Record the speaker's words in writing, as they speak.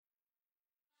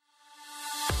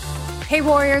Hey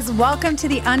warriors, welcome to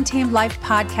the Untamed Life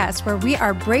podcast, where we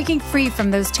are breaking free from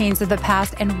those chains of the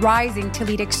past and rising to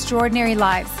lead extraordinary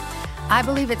lives. I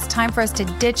believe it's time for us to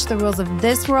ditch the rules of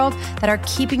this world that are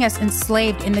keeping us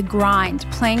enslaved in the grind,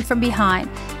 playing from behind,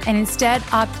 and instead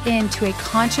opt into a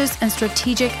conscious and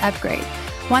strategic upgrade,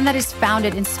 one that is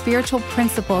founded in spiritual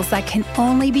principles that can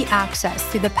only be accessed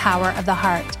through the power of the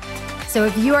heart. So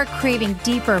if you are craving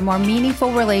deeper, more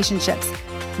meaningful relationships,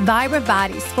 vibrant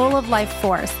bodies full of life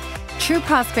force, true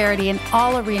prosperity in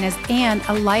all arenas, and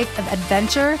a life of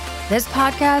adventure, this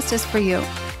podcast is for you.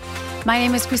 My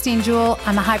name is Christine Jewell.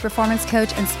 I'm a high performance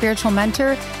coach and spiritual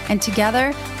mentor, and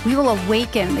together we will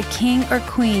awaken the king or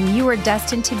queen you are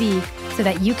destined to be so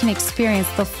that you can experience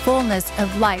the fullness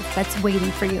of life that's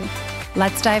waiting for you.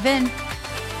 Let's dive in.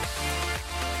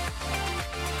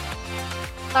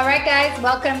 All right, guys,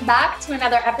 welcome back to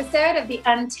another episode of The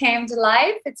Untamed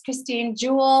Life. It's Christine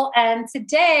Jewell, and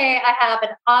today I have an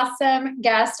awesome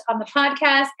guest on the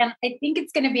podcast, and I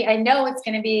know it's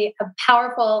going to be a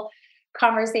powerful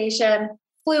conversation,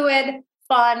 fluid,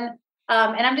 fun,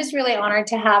 and I'm just really honored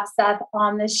to have Seth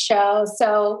on this show.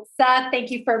 So, Seth,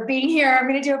 thank you for being here. I'm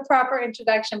going to do a proper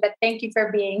introduction, but thank you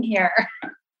for being here.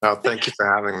 Oh, thank you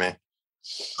for having me.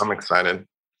 I'm excited.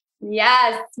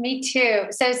 Yes, me too.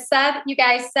 So Seth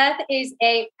is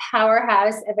a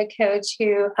powerhouse of a coach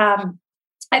who,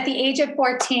 at the age of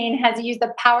 14, has used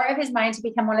the power of his mind to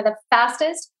become one of the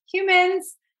fastest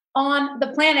humans on the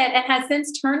planet, and has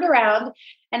since turned around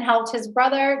and helped his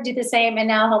brother do the same, and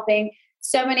now helping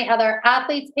so many other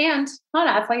athletes and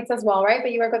non-athletes as well, right?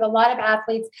 But you work with a lot of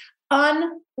athletes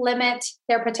unlimit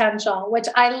their potential, which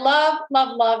I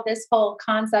love this whole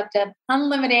concept of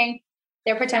unlimiting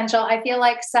their potential. I feel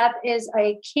like Seth is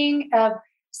a king of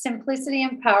simplicity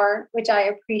and power, which I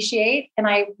appreciate. And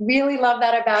I really love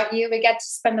that about you. We got to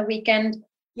spend the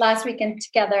last weekend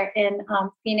together in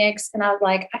Phoenix. And I was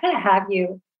like, I gotta have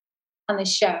you on the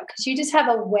show, because you just have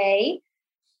a way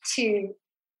to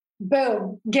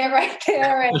boom, get right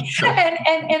there.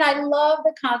 And I love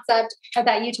the concept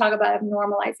that you talk about of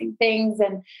normalizing things.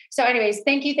 And so anyways,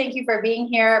 thank you for being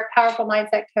here. Powerful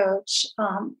mindset coach.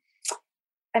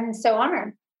 I'm so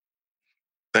honored.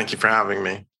 Thank you for having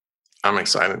me. I'm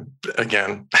excited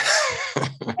again. So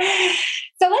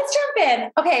let's jump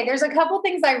in. Okay, there's a couple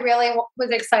things I really was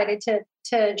excited to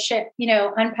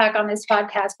unpack on this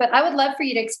podcast, but I would love for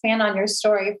you to expand on your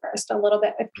story first a little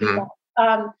bit with people.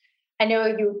 I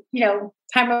know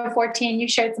time of 14, you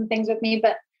shared some things with me,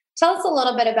 but tell us a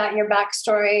little bit about your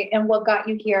backstory and what got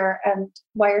you here and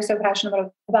why you're so passionate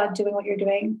about doing what you're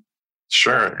doing.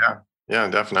 Sure. Yeah,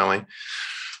 definitely.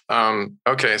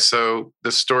 Okay, so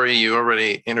the story you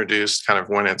already introduced, kind of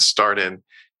when it started.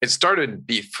 It started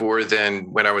before then,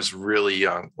 when I was really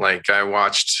young. Like, I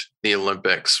watched the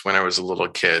Olympics when I was a little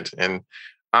kid, and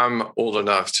I'm old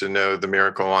enough to know the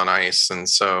Miracle on Ice. And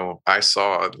so I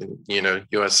saw,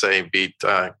 USA beat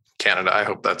Canada. I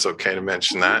hope that's okay to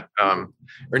mention that.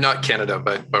 Or not Canada,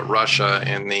 but Russia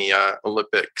in the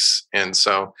Olympics. And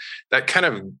so that kind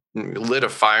of lit a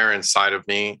fire inside of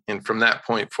me. And from that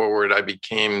point forward, I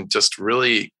became just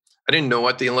really, I didn't know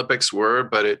what the Olympics were,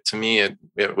 but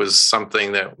it was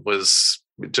something that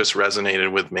just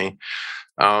resonated with me.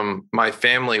 My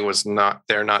family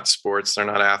they're not sports. They're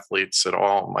not athletes at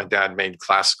all. My dad made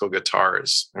classical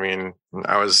guitars. I mean,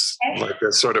 I was like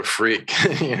a sort of freak,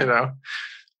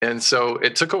 And so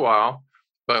it took a while,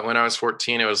 but when I was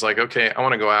 14, it was like, okay, I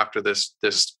want to go after this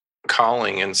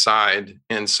calling inside.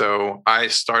 And so I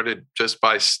started just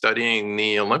by studying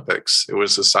the Olympics. It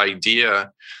was this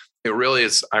idea. It really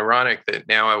is ironic that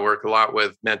now I work a lot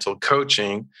with mental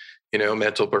coaching,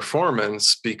 mental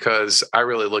performance, because I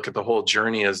really look at the whole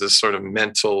journey as this sort of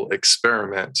mental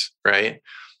experiment, right?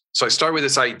 So I start with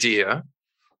this idea.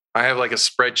 I have like a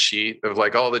spreadsheet of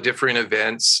like all the different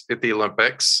events at the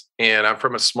Olympics. And I'm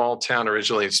from a small town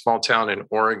in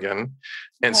Oregon.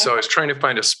 And so I was trying to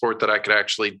find a sport that I could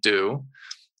actually do.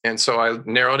 And so I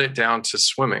narrowed it down to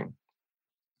swimming.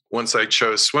 Once I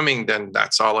chose swimming, then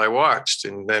that's all I watched.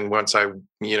 And then once I,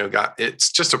 it's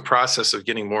just a process of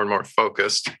getting more and more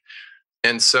focused.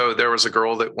 And so there was a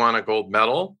girl that won a gold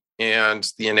medal, and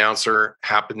the announcer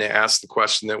happened to ask the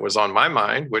question that was on my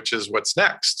mind, which is, what's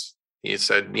next? He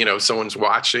said, someone's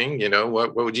watching,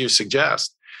 what would you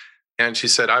suggest? And she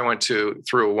said, I went through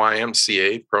a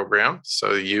YMCA program,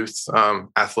 so youth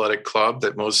athletic club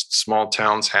that most small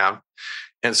towns have.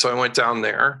 And so I went down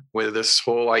there with this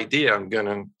whole idea. I'm going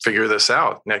to figure this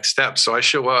out, next step. So I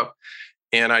show up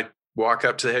and I walk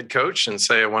up to the head coach and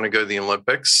say, I want to go to the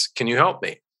Olympics. Can you help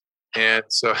me? And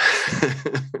so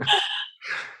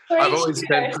I've always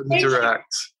been pretty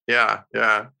direct. Yeah.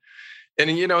 And,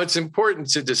 it's important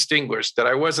to distinguish that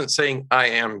I wasn't saying I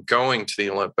am going to the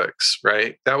Olympics,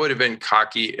 right? That would have been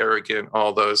cocky, arrogant,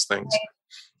 all those things.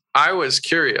 I was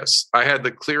curious. I had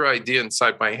the clear idea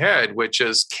inside my head, which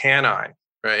is, can I,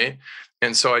 right?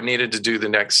 And so I needed to do the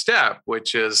next step,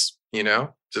 which is,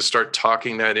 to start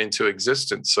talking that into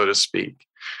existence, so to speak.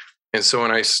 And so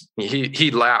when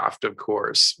he laughed, of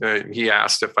course. He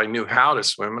asked if I knew how to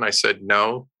swim, and I said,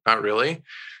 no, not really.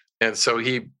 And so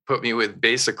he put me with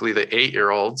basically the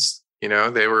 8-year-olds.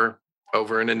 They were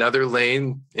over in another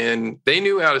lane and they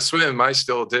knew how to swim. I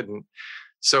still didn't.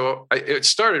 So it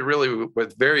started really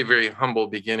with very, very humble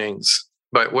beginnings.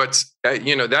 But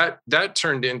that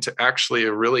turned into actually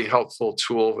a really helpful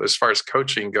tool as far as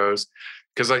coaching goes,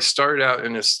 because I started out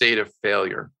in a state of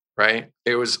failure, right?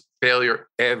 It was failure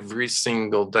every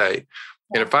single day.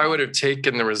 And if I would have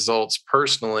taken the results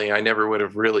personally, I never would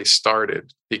have really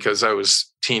started, because I was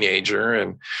a teenager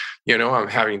and, I'm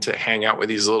having to hang out with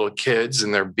these little kids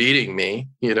and they're beating me,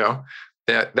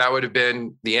 that would have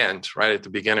been the end right at the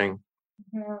beginning.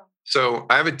 Mm-hmm. So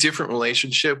I have a different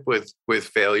relationship with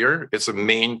failure. It's a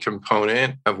main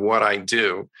component of what I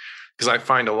do, because I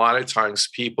find a lot of times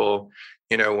people,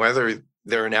 whether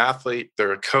they're an athlete,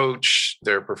 they're a coach,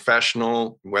 they're a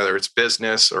professional, whether it's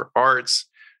business or arts,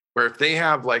 where if they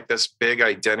have like this big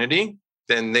identity,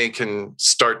 then they can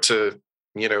start to,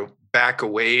 back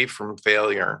away from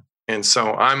failure. And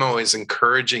so I'm always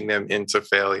encouraging them into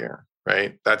failure,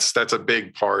 right? That's a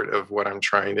big part of what I'm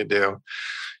trying to do,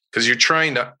 because you're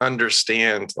trying to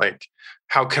understand, like,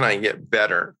 how can I get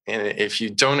better? And if you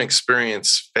don't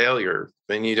experience failure,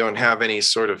 then you don't have any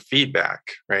sort of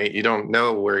feedback, right? You don't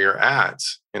know where you're at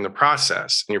in the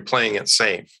process, and you're playing it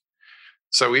safe.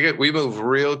 So we move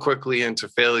real quickly into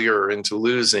failure, into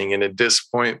losing, into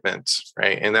disappointment,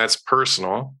 right? And that's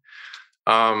personal.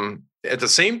 At the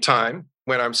same time,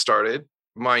 when I started,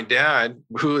 my dad,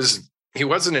 he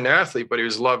wasn't an athlete, but he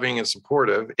was loving and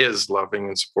supportive, is loving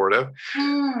and supportive.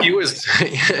 He was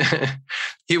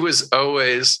he was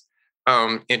always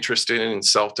interested in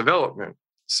self-development.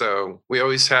 So we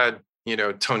always had,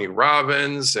 Tony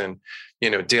Robbins and,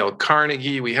 Dale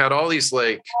Carnegie. We had all these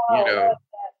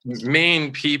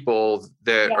main people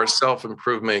that are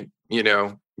self-improvement,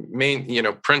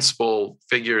 main, principal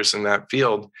figures in that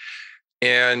field.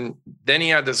 And then he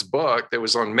had this book that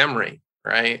was on memory,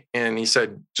 right? And he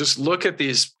said, just look at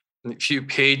these few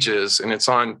pages, and it's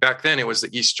on, back then it was the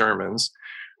East Germans,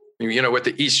 what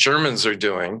the East Germans are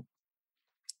doing.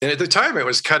 And at the time it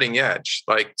was cutting edge.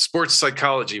 Like, sports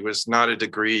psychology was not a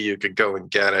degree you could go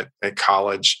and get at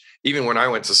college. Even when I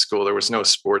went to school, there was no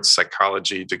sports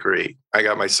psychology degree. I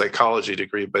got my psychology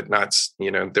degree, but not,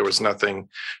 there was nothing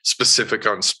specific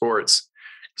on sports.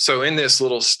 So in this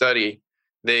little study,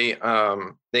 they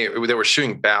were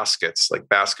shooting baskets, like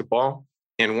basketball.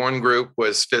 And one group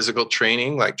was physical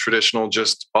training, like traditional,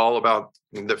 just all about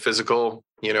the physical,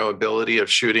 ability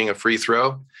of shooting a free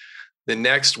throw. The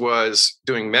next was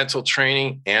doing mental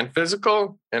training and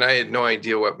physical. And I had no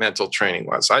idea what mental training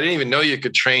was. I didn't even know you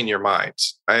could train your mind.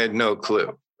 I had no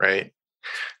clue, right?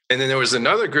 And then there was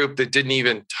another group that didn't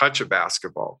even touch a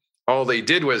basketball. All they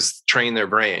did was train their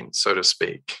brain, so to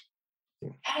speak.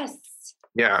 Yes.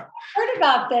 Yeah. I heard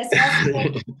about this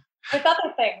with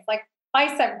other things like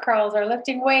bicep curls or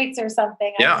lifting weights or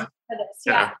something. Yeah.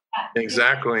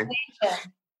 Exactly.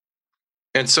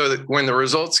 And so when the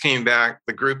results came back,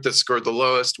 the group that scored the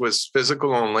lowest was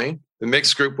physical only. The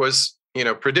mixed group was,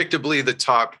 predictably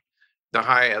the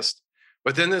highest.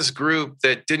 But then this group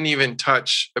that didn't even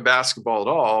touch a basketball at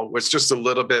all was just a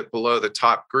little bit below the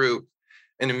top group.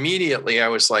 And immediately I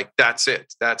was like, that's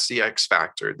it. That's the X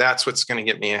factor. That's what's going to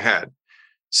get me ahead.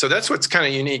 So that's what's kind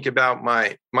of unique about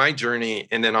my journey.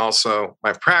 And then also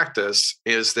my practice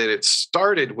is that it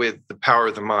started with the power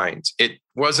of the mind. It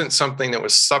wasn't something that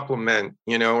was supplement,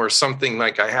 or something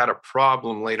like I had a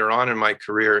problem later on in my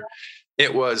career.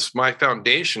 It was, my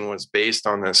foundation was based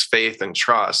on this faith and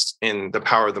trust in the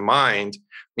power of the mind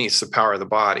meets the power of the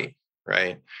body,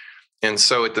 right? And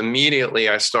so immediately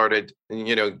I started,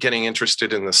 getting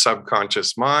interested in the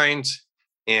subconscious mind.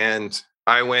 And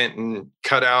I went and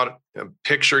cut out a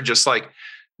picture, just like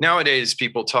nowadays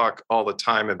people talk all the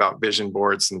time about vision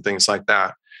boards and things like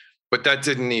that. But that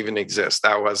didn't even exist.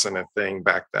 That wasn't a thing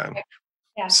back then.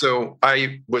 Yeah. So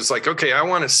I was like, okay, I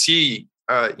want to see,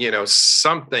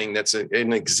 something that's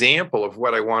an example of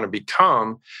what I want to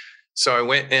become. So I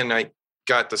went and I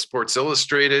got the Sports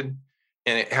Illustrated,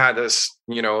 and it had this,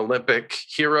 Olympic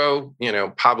hero,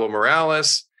 Pablo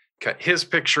Morales, cut his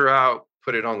picture out,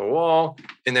 put it on the wall.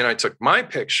 And then I took my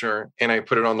picture and I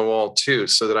put it on the wall too,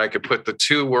 so that I could put the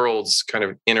two worlds kind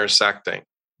of intersecting.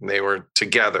 They were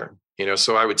together,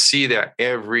 So I would see that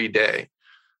every day.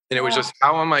 And it was just,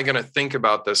 how am I going to think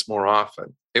about this more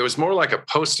often? It was more like a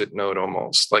Post-it note,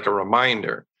 almost like a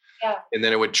reminder. Yeah. And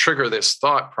then it would trigger this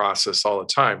thought process all the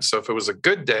time. So if it was a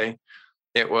good day,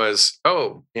 it was,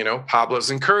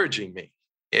 Pablo's encouraging me.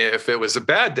 If it was a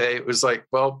bad day, it was like,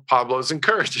 well, Pablo's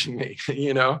encouraging me.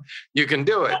 You can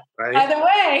do it. Right? Either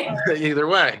way. Either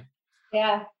way.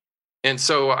 Yeah. And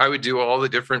so I would do all the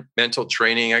different mental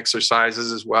training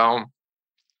exercises as well.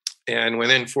 And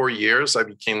within 4 years, I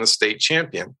became the state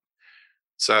champion.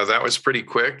 So that was pretty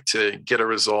quick to get a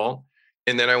result.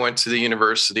 And then I went to the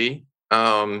university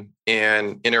and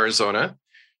in Arizona.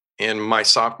 In my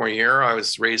sophomore year, I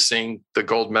was racing the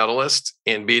gold medalist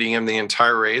and beating him the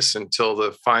entire race until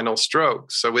the final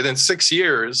stroke. So within 6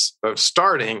 years of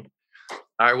starting,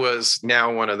 I was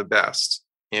now one of the best.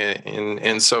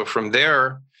 And so from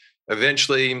there,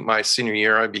 eventually my senior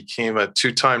year, I became a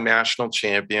 2-time national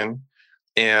champion,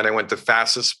 and I went the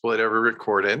fastest split ever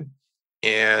recorded.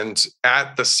 And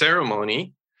at the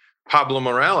ceremony, Pablo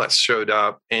Morales showed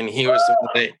up, and he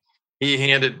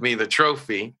handed me the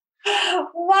trophy.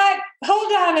 What?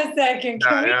 Hold on a second.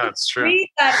 Can we it's true. read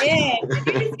that in? Did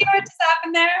you see what just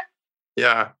happened there?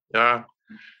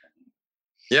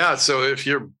 Yeah. So if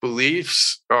your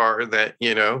beliefs are that,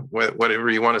 whatever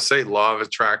you want to say, law of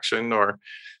attraction or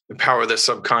the power of the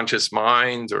subconscious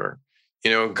mind or,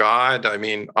 God, I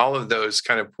mean, all of those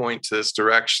kind of point to this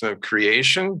direction of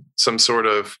creation, some sort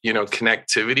of,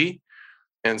 connectivity.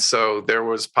 And so there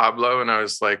was Pablo, and I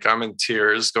was like, I'm in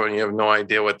tears going, you have no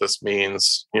idea what this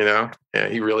means. Yeah,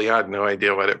 he really had no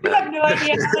idea what it meant. You have no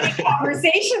idea how many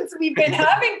conversations we've been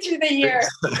having through the year.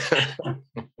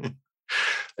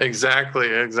 Exactly.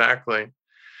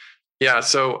 Yeah.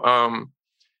 So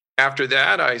after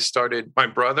that, I started, my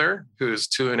brother, who's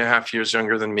 2.5 years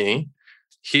younger than me,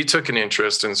 he took an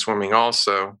interest in swimming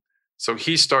also. So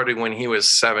he started when he was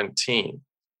 17.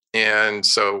 And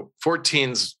so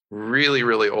 14's really,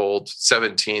 really old.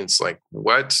 17's like,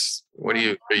 what? Are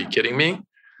you kidding me?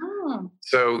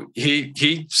 So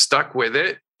he stuck with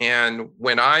it. And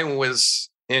when I was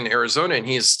in Arizona and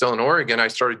he's still in Oregon, I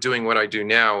started doing what I do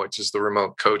now, which is the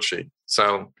remote coaching.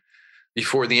 So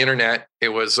before the internet, it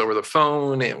was over the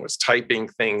phone. It was typing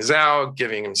things out,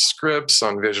 giving him scripts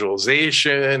on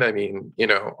visualization. I mean,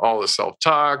 all the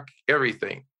self-talk,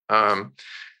 everything. And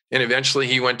eventually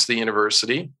he went to the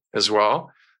university as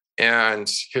well.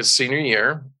 And his senior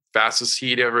year, fastest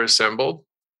he'd ever assembled.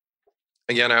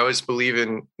 Again, I always believe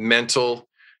in mental,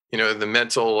 the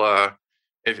mental,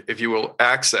 if you will,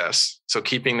 access. So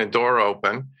keeping the door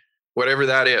open, whatever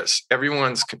that is.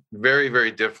 Everyone's very,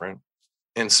 very different.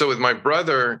 And so with my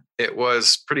brother, it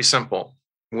was pretty simple.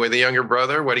 With a younger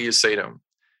brother, what do you say to him?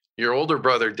 Your older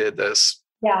brother did this.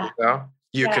 Yeah.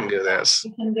 You can do this.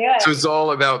 You can do it. So it's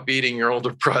all about beating your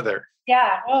older brother.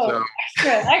 Yeah. Oh, so,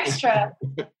 extra.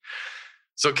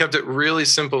 So kept it really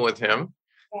simple with him.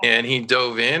 Yeah. And he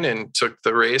dove in and took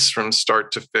the race from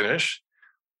start to finish.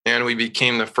 And we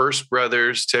became the first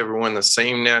brothers to ever win the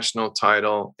same national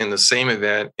title in the same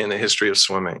event in the history of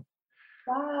swimming.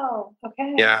 Wow.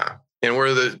 Okay. Yeah. And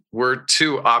we're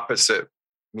two opposite,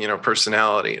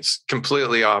 personalities,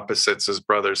 completely opposites as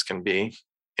brothers can be.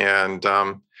 And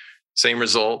same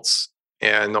results.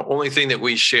 And the only thing that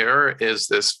we share is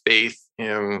this faith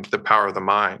in the power of the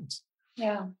mind.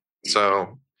 Yeah.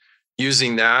 So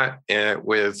using that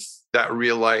with that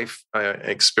real life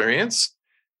experience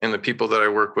and the people that I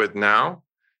work with now,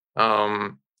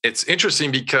 it's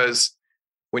interesting because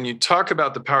when you talk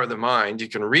about the power of the mind, you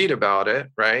can read about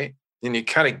it, right? And you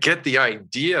kind of get the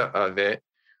idea of it.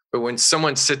 But when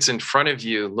someone sits in front of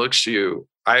you, looks you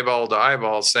eyeball to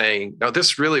eyeball saying, no,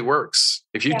 this really works.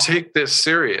 If you take this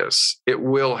serious, it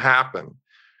will happen,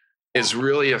 is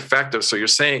really effective. So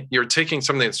you're taking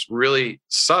something that's really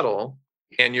subtle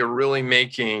and you're really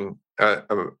making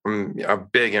a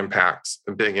big impact.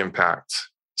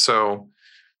 So,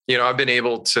 I've been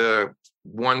able to,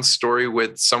 one story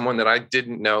with someone that I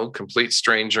didn't know, complete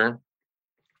stranger,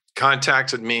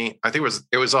 contacted me. I think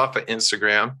it was off of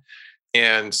Instagram,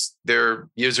 and their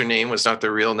username was not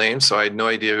their real name. So I had no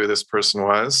idea who this person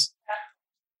was.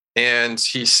 And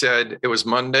he said, it was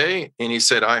Monday. And he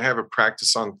said, I have a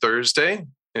practice on Thursday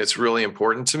and it's really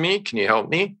important to me. Can you help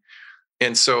me?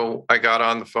 And so I got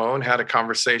on the phone, had a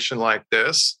conversation like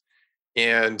this,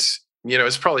 and,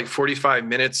 it's probably 45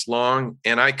 minutes long.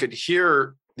 And I could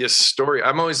hear this story.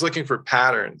 I'm always looking for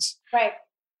patterns, right?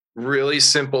 Really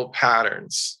simple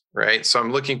patterns, right? So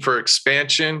I'm looking for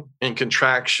expansion and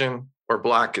contraction or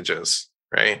blockages,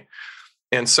 right?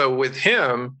 And so with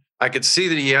him, I could see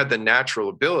that he had the natural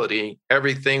ability.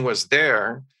 Everything was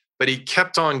there, but he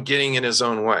kept on getting in his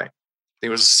own way. It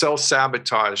was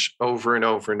self-sabotage over and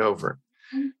over and over.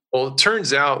 Well, it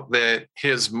turns out that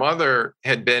his mother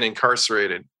had been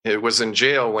incarcerated. It was in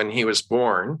jail when he was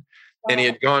born, and he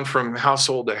had gone from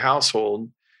household to household,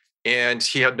 and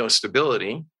he had no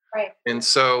stability. Right. And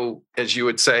so, as you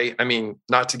would say, I mean,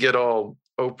 not to get all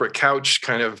Oprah couch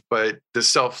kind of, but the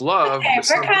self-love. Okay,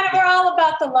 we're all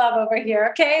about the love over here.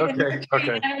 Okay. Okay, The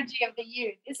nurturing energy of the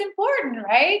youth. It's important,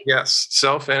 right? Yes.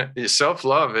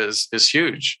 Self-love is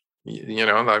huge.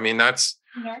 I mean, that's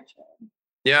nurturing.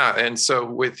 Yeah. And so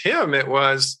with him, it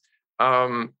was,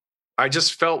 I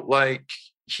just felt like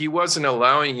he wasn't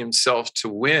allowing himself to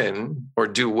win or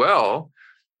do well,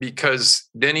 because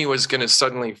then he was going to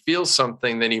suddenly feel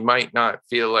something that he might not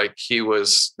feel like he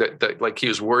was like he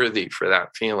was worthy for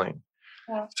that feeling.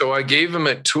 Yeah. So I gave him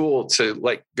a tool to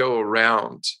like go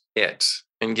around it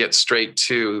and get straight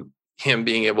to him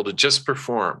being able to just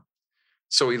perform.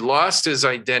 So he lost his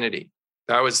identity.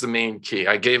 That was the main key.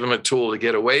 I gave him a tool to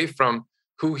get away from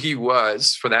who he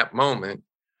was for that moment.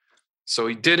 So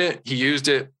he did it. He used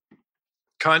it,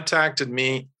 contacted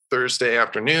me Thursday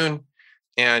afternoon,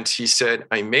 and he said,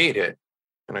 I made it.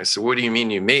 And I said, what do you mean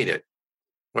you made it?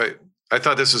 Wait, I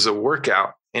thought this was a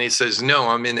workout. And he says, no,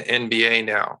 I'm in the NBA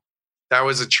now. That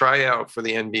was a tryout for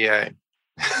the NBA.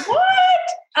 What?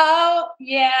 Oh,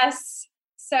 yes.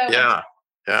 So yeah.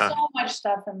 So much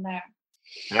stuff in there.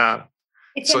 Yeah.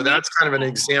 So that's kind of an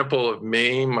example of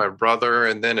me, my brother,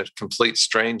 and then a complete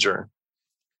stranger.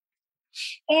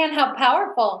 And how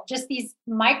powerful just these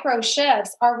micro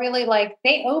shifts are really like,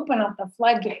 they open up the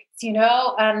floodgates,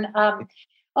 and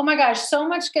oh my gosh, so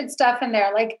much good stuff in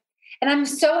there. Like, and I'm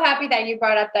so happy that you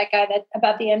brought up that guy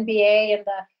about the NBA and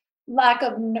the lack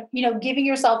of, giving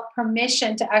yourself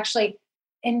permission to actually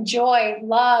enjoy,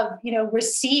 love,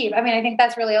 receive. I mean, I think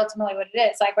that's really ultimately what it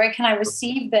is. Like, right, can I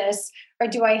receive this, or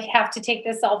do I have to take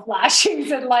the self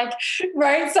lashings and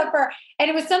suffer? And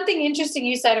it was something interesting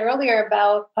you said earlier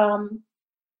about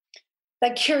the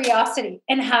curiosity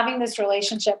and having this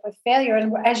relationship with failure.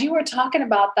 And as you were talking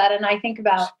about that, and I think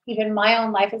about even my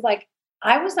own life, is like,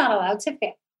 I was not allowed to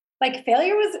fail. Like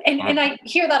failure was, and I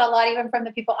hear that a lot, even from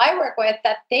the people I work with,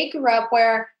 that they grew up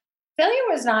where failure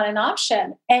was not an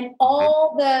option. And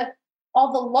all the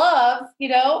love,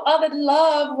 all the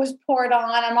love was poured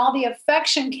on and all the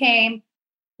affection came.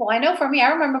 Well, I know for me, I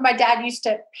remember my dad used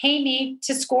to pay me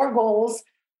to score goals,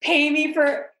 pay me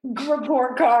for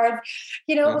report cards.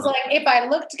 It was like, if I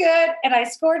looked good and I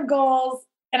scored goals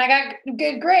and I got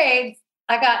good grades,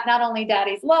 I got not only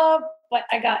daddy's love, but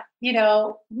I got,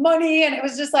 money, and it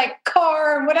was just like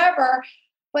car and whatever.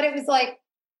 But it was like,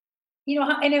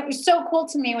 and it was so cool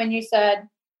to me when you said,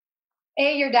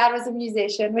 your dad was a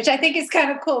musician, which I think is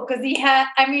kind of cool, because he had,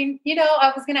 I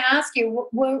was going to ask you,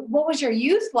 what was your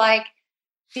youth like?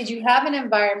 Did you have an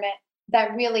environment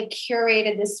that really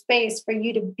curated the space for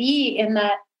you to be in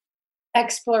that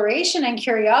exploration and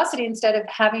curiosity instead of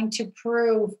having to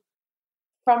prove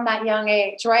from that young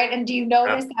age, right? And do you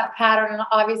notice that pattern,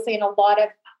 obviously, in a lot of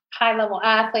high-level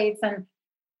athletes? And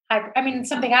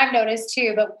something I've noticed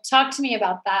too, but talk to me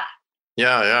about that.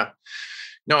 Yeah.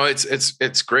 No,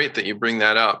 it's great that you bring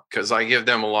that up, because I give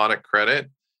them a lot of credit.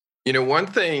 One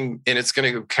thing, and it's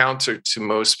going to go counter to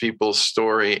most people's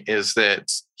story, is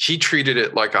that he treated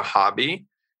it like a hobby.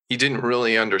 He didn't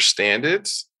really understand it,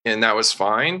 and that was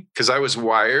fine, because I was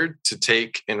wired to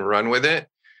take and run with it.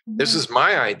 Mm-hmm. This is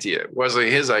my idea. It wasn't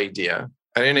his idea.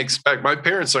 I didn't expect, my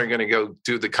parents aren't going to go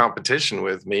do the competition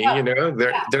with me. They're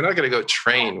not going to go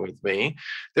train with me.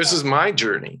 This is my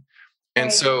journey.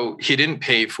 And so he didn't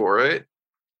pay for it,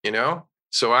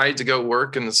 so I had to go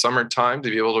work in the summertime to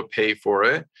be able to pay for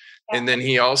it. And then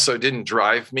he also didn't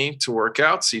drive me to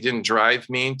workouts. He didn't drive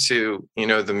me to,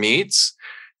 the meets.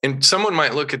 And someone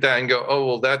might look at that and go, oh,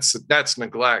 well, that's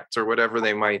neglect, or whatever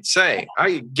they might say.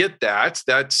 I get that.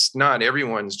 That's not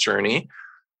everyone's journey.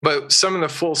 But some of the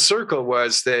full circle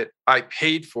was that I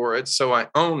paid for it, so I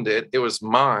owned it. It was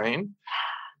mine.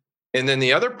 And then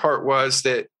the other part was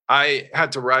that I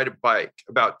had to ride a bike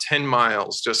about 10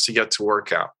 miles just to get to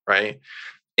workout, right?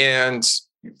 And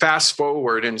fast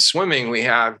forward in swimming, we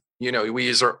have, we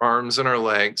use our arms and our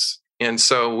legs. And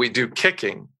so we do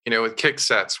kicking, with kick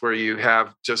sets, where you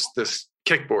have just this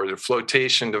kickboard, a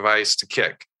flotation device to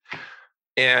kick.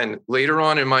 And later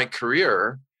on in my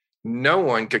career, no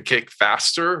one could kick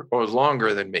faster or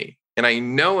longer than me. And I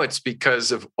know it's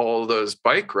because of all those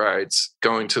bike rides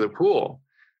going to the pool.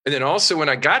 And then also when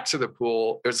I got to the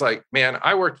pool, it was like, man,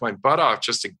 I worked my butt off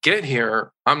just to get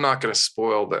here. I'm not going to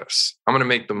spoil this. I'm going to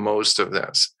make the most of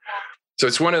this. So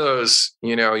it's one of those,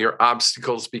 your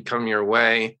obstacles become your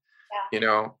way,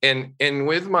 and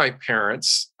with my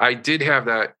parents, I did have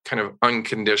that kind of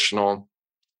unconditional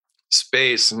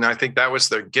space. And I think that was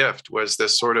their gift, was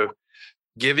this sort of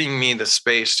giving me the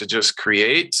space to just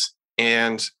create.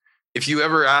 And if you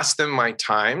ever ask them my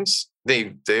times,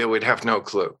 they would have no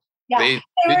clue. Yeah, they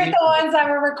were the ones that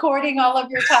were recording all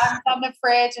of your times on the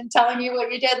fridge and telling you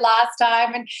what you did last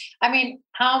time. And I mean,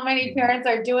 how many parents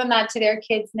are doing that to their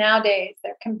kids nowadays?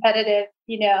 They're competitive,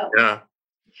 Yeah.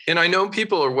 And I know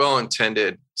people are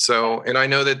well-intended. So, and I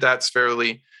know that that's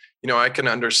fairly, I can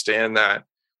understand that.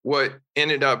 What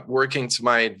ended up working to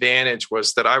my advantage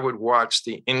was that I would watch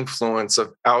the influence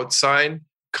of outside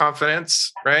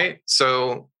confidence, right?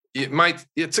 So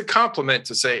it's a compliment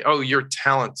to say, oh, you're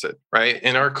talented, right?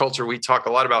 In our culture, we talk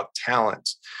a lot about talent,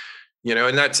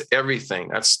 and that's everything.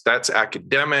 That's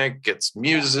academic, it's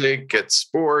music, it's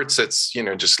sports, it's,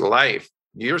 just life.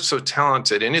 You're so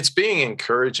talented, and it's being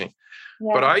encouraging.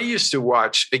 Yeah. But I used to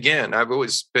watch, again, I've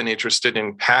always been interested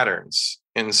in patterns.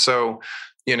 And so,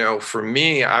 for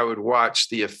me, I would watch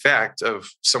the effect of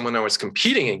someone I was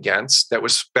competing against that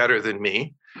was better than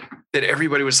me, that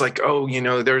everybody was like, oh,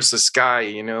 there's this guy,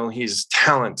 he's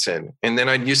talented. And then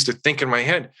I used to think in my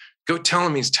head, go tell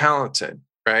him he's talented,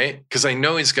 right? Because I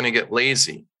know he's going to get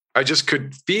lazy. I just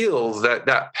could feel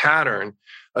that pattern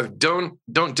of don't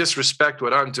disrespect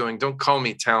what I'm doing. Don't call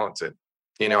me talented.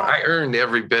 I earned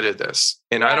every bit of this,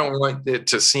 and I don't want it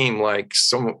to seem like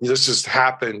this just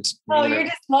happened. Oh, you're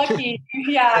just lucky.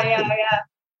 Yeah.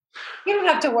 You don't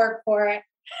have to work for it.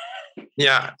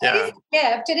 Yeah. It is a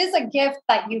gift. It is a gift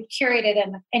that you curated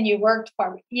and you worked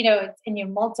for, and you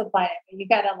multiplied it. But you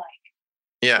got to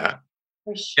Yeah.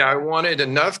 For sure. Yeah, I wanted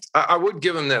enough. I would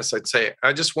give them this. I'd say,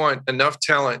 I just want enough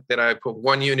talent that I put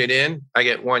 1 unit in, I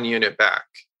get 1 unit back.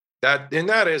 That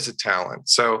is a talent.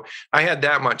 So I had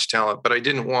that much talent, but I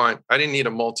didn't need a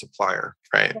multiplier,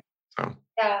 right? So.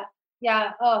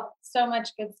 Yeah. Oh, so much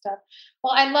good stuff.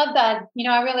 Well, I love that.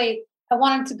 I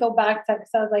wanted to go back to,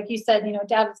 because like you said,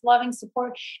 Dad was loving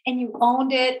support and you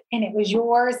owned it and it was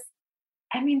yours.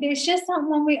 I mean, there's just something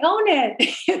when we own it,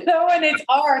 and it's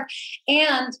ours.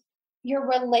 And your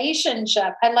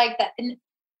relationship, I like that. And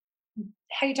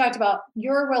how you talked about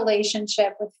your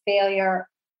relationship with failure.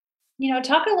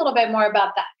 Talk a little bit more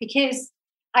about that, because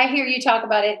I hear you talk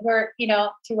about it where,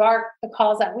 through the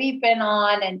calls that we've been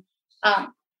on, and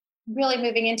really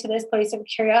moving into this place of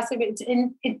curiosity. But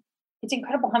it's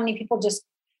incredible how many people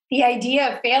the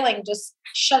idea of failing just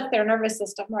shuts their nervous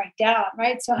system right down,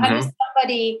 right? So how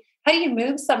do you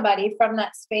move somebody from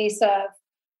that space of,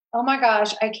 oh my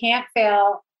gosh, I can't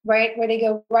fail, right? Where they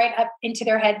go right up into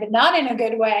their head, but not in a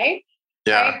good way.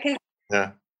 Yeah.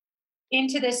 Right?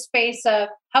 Into this space of,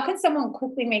 how can someone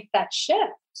quickly make that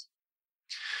shift?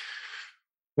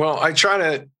 Well, I try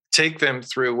to take them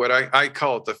through what I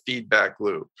call it the feedback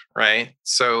loop, right?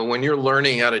 So when you're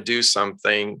learning how to do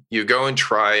something, you go and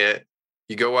try it,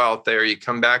 you go out there, you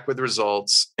come back with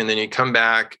results, and then you come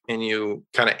back and you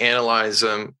kind of analyze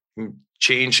them,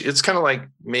 change. It's kind of like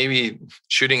maybe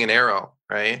shooting an arrow,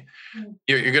 right? Mm-hmm.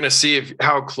 You're going to see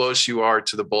how close you are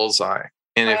to the bullseye.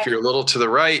 And if you're a little to the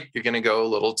right, you're going to go a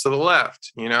little to the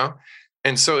left,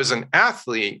 And so as an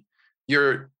athlete,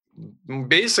 you're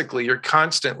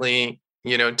constantly,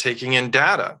 taking in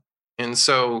data. And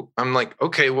so I'm like,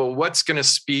 okay, well, what's going to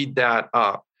speed that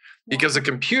up? Because a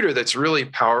computer that's really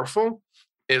powerful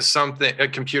is a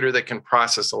computer that can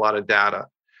process a lot of data.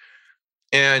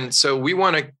 And so we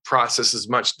want to process as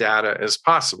much data as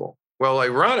possible. Well,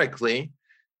 ironically,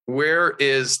 where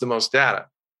is the most data?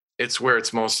 It's where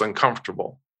it's most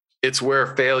uncomfortable. It's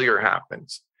where failure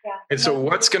happens. Yeah. And so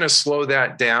what's going to slow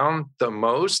that down the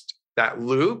most, that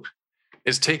loop,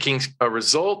 is taking a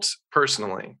result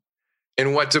personally.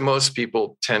 And what do most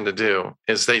people tend to do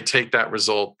is they take that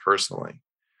result personally.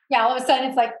 Yeah, all of a sudden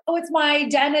it's like, oh, it's my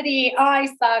identity. Oh, I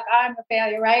suck. I'm a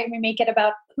failure, right? And we make it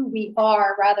about who we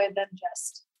are rather than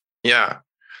just. Yeah.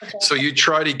 Okay. So you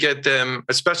try to get them,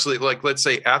 especially like, let's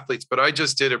say athletes, but I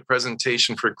just did a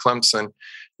presentation for Clemson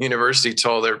University to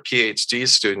all their PhD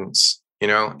students,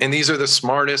 and these are the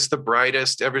smartest, the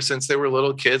brightest. Ever since they were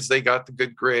little kids, they got the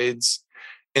good grades,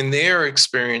 and they are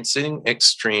experiencing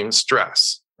extreme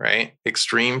stress, right?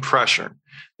 Extreme pressure.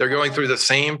 They're going through the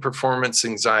same performance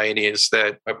anxieties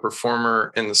that a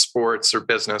performer in the sports or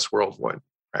business world would,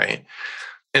 right?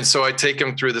 And so I take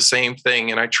them through the same thing,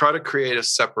 and I try to create a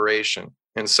separation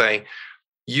and say,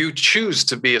 you choose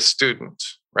to be a student,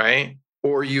 right?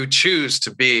 Or you choose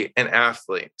to be an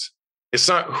athlete. It's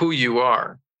not who you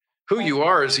are. Who you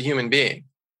are is a human being,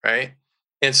 right?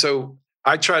 And so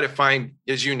I try to find,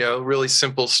 as you know, really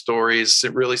simple stories,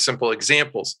 really simple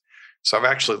examples. So I've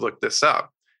actually looked this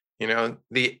up.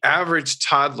 The average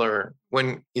toddler,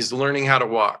 when he's learning how to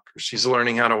walk, or she's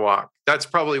learning how to walk, that's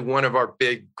probably one of our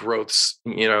big growths,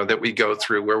 that we go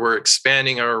through, where we're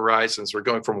expanding our horizons. We're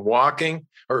going from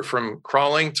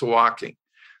crawling to walking.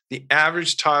 The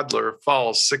average toddler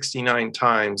falls 69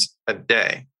 times a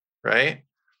day, right?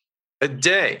 A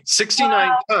day,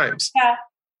 69 times. Yeah,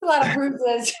 a lot of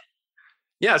bruises.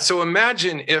 Yeah. So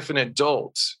imagine if an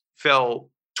adult fell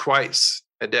twice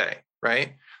a day,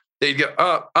 right? They'd go,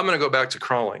 oh, I'm going to go back to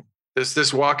crawling.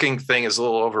 This walking thing is a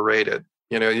little overrated.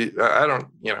 I don't.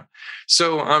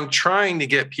 So I'm trying to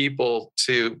get people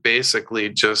to basically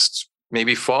just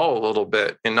maybe fall a little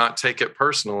bit and not take it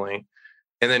personally,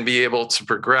 and then be able to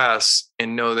progress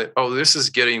and know that, oh, this is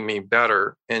getting me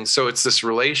better. And so it's this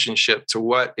relationship to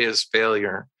what is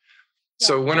failure. Yeah.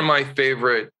 So one of my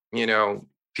favorite,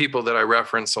 people that I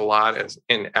reference a lot is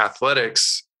in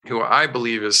athletics, who I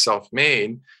believe is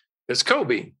self-made, is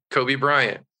Kobe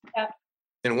Bryant. Yeah.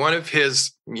 And one of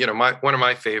his, one of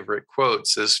my favorite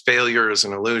quotes is, failure is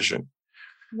an illusion.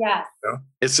 Yes.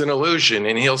 It's an illusion.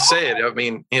 And he'll say it. I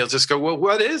mean, he'll just go, well,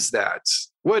 what is that?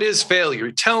 What is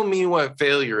failure? Tell me what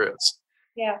failure is.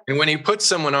 Yeah. And when he puts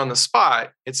someone on the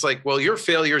spot, it's like, well, your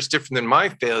failure is different than my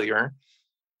failure.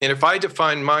 And if I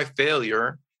define my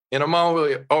failure, and I'm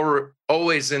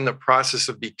always in the process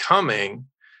of becoming,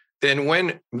 then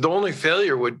when the only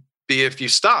failure would be if you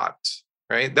stopped,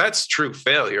 right? That's true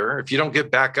failure. If you don't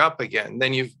get back up again,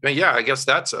 then I guess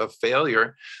that's a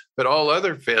failure. But all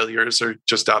other failures are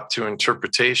just up to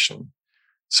interpretation.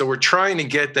 So we're trying to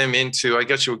get them into, I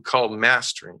guess you would call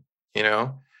mastering,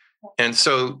 And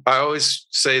so I always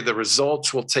say the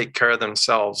results will take care of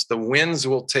themselves. The wins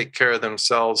will take care of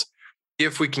themselves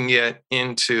if we can get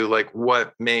into like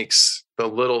what makes the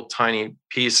little tiny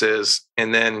pieces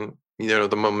and then,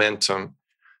 the momentum.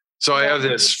 So I have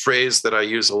this phrase that I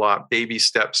use a lot: baby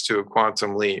steps to a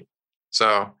quantum leap.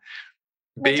 So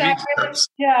baby steps.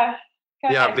 Yeah.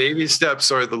 Yeah, baby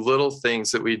steps are the little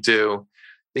things that we do,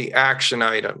 the action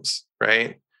items,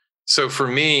 right? So for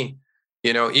me,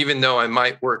 even though I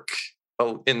might work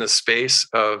in the space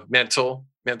of mental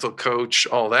coach,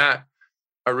 all that,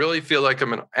 I really feel like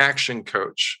I'm an action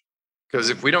coach. Because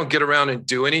if we don't get around and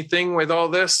do anything with all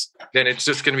this, then it's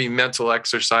just going to be mental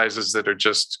exercises that are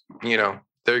just,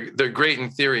 they're great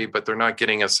in theory, but they're not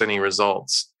getting us any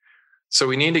results. So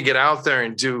we need to get out there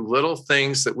and do little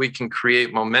things that we can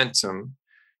create momentum.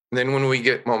 And then when we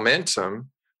get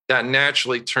momentum, that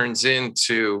naturally turns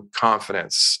into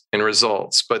confidence and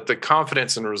results. But the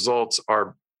confidence and results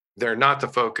they're not the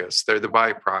focus. They're the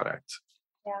byproduct.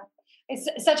 Yeah.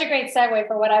 It's such a great segue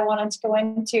for what I wanted to go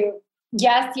into.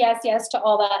 Yes to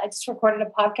all that. I just recorded a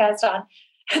podcast on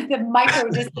the micro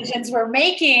decisions we're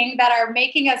making that are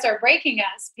making us or breaking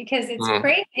us, because it's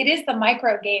great. It is the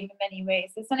micro game in many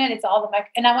ways, isn't it? It's all the micro,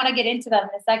 and I want to get into that in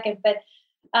a second. But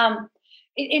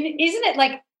isn't it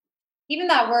like, even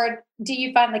that word, do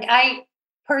you find, like, I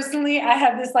personally, I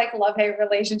have this like love-hate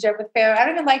relationship with failure. I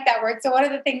don't even like that word. So one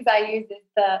of the things I use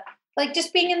is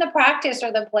just being in the practice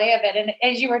or the play of it. And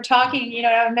as you were talking,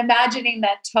 I'm imagining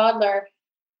that toddler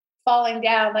falling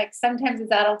down. Like, sometimes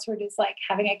as adults, we're just like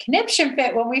having a conniption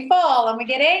fit when we fall and we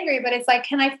get angry, but it's like,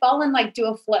 can I fall and like do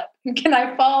a flip? Can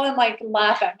I fall and like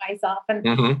laugh at myself and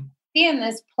be in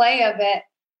this play of it,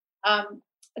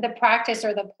 the practice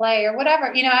or the play or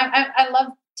whatever, I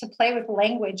love to play with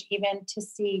language, even to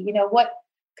see,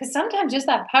 because sometimes just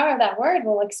that power of that word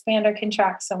will expand or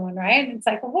contract someone, right? It's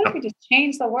like, well, what if we just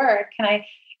change the word?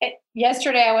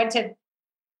 Yesterday I went to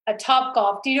a Top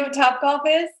Golf. Do you know what Top Golf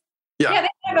is? Yeah.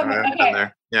 Okay.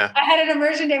 Yeah. I had an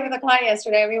immersion day with a client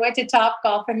yesterday. We went to Top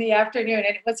Golf in the afternoon,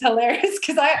 and it was hilarious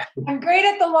because I'm great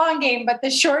at the long game, but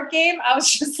the short game, I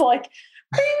was just like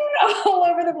all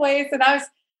over the place. And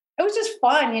it was just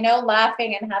fun,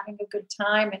 laughing and having a good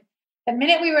time. And the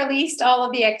minute we released all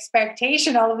of the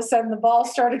expectation, all of a sudden the ball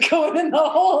started going in the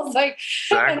holes. Like,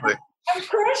 exactly. I'm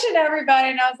crushing everybody.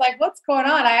 And I was like, what's going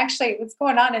on? What's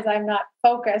going on is I'm not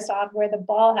focused on where the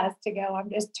ball has to go.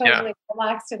 I'm just totally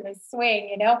relaxed in the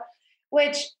swing,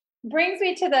 which brings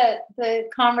me to the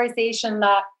conversation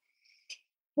that,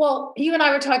 well, you and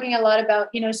I were talking a lot about,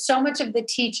 so much of the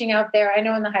teaching out there. I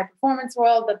know in the high performance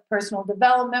world, the personal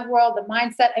development world, the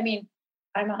mindset. I mean,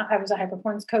 I was a high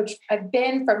performance coach. I've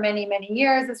been for many, many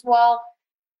years as well,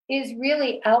 is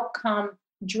really outcome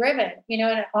driven,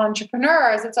 and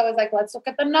entrepreneurs, it's always like, let's look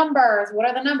at the numbers. What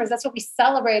are the numbers? That's what we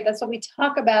celebrate. That's what we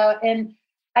talk about. And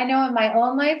I know in my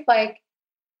own life, like,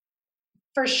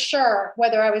 for sure,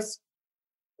 whether I was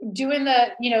doing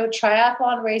the,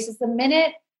 triathlon races, the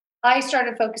minute I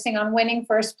started focusing on winning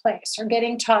first place or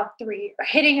getting top 3 or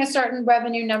hitting a certain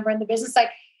revenue number in the business, like,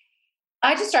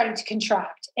 I just started to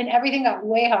contract and everything got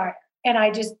way harder, and I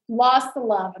just lost the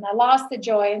love and I lost the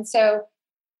joy. And so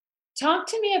talk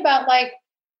to me about like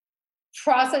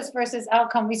process versus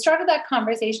outcome. We started that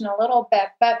conversation a little bit,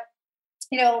 but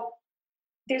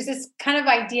there's this kind of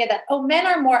idea that, men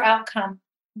are more outcome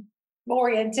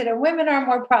oriented and women are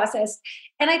more process.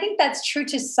 And I think that's true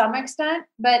to some extent,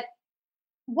 but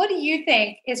what do you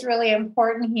think is really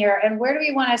important here? And where do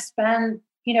we want to spend,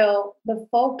 the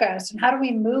focus, and how do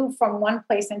we move from one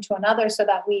place into another so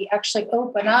that we actually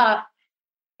open up?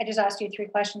 I just asked you 3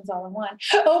 questions all in one.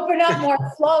 Open up more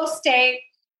flow state,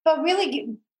 but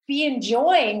really be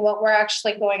enjoying what we're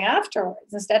actually going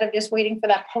afterwards instead of just waiting for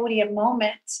that podium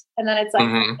moment. And then it's like,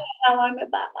 how long did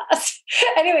that last?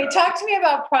 Anyway, talk to me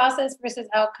about process versus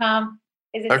outcome.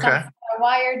 Is it something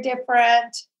wired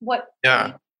different? What do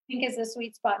you think is the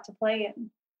sweet spot to play in?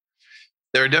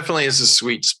 There definitely is a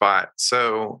sweet spot.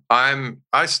 So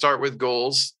I start with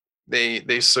goals.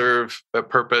 They serve a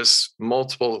purpose,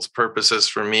 multiple purposes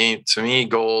for me. To me,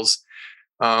 goals,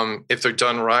 if they're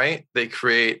done right, they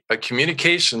create a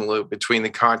communication loop between the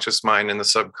conscious mind and the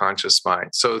subconscious mind.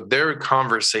 So they're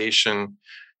conversation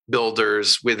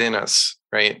builders within us,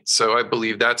 right? So I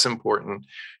believe that's important.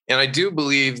 And I do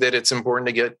believe that it's important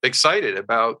to get excited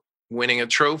about winning a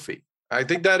trophy. I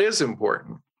think that is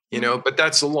important, but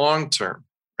that's the long term,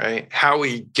 right? How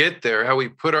we get there, how we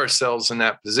put ourselves in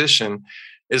that position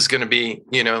is going to be,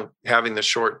 having the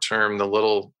short term, the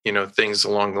little, things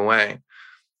along the way.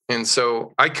 And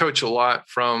so I coach a lot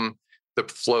from the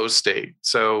flow state.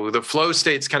 So the flow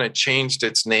state's kind of changed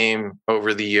its name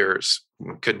over the years.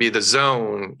 It could be the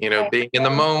zone, being in the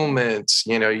moment,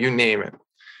 you name it.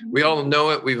 We all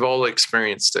know it. We've all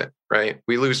experienced it, right?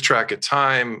 We lose track of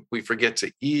time. We forget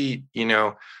to eat,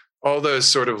 all those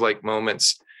sort of like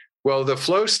moments. Well, the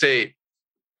flow state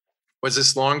was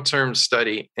this long-term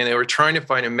study, and they were trying to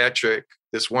find a metric.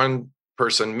 This one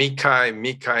person,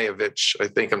 Mikhailevich, I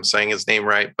think I'm saying his name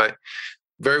right, but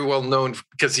very well known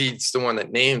because he's the one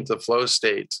that named the flow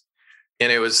state.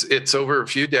 And it's over a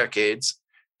few decades.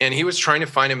 And he was trying to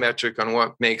find a metric on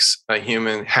what makes a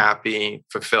human happy,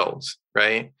 fulfilled,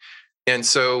 right? And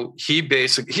so he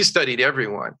studied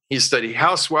everyone. He studied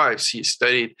housewives. He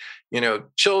studied,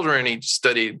 children. He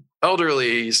studied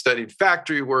elderly. He studied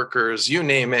factory workers, you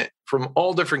name it, from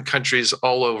all different countries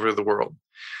all over the world.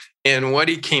 And what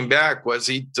he came back was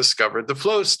he discovered the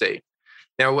flow state.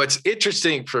 Now, what's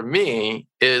interesting for me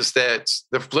is that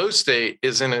the flow state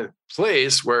is in a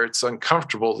place where it's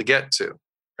uncomfortable to get to,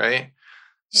 right?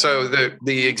 So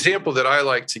the example that I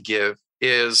like to give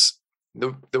is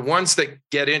the ones that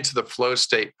get into the flow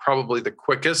state probably the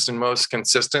quickest and most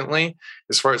consistently,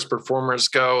 as far as performers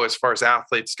go, as far as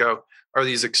athletes go, are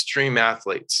these extreme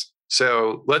athletes.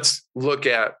 So let's look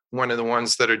at one of the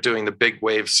ones that are doing the big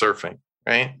wave surfing,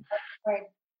 right? Right.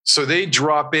 So they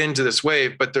drop into this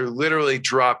wave, but they're literally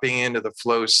dropping into the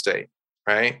flow state,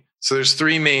 right? So there's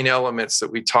 3 main elements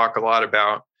that we talk a lot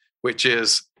about, which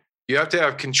is you have to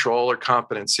have control or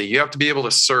competency. You have to be able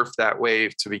to surf that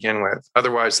wave to begin with.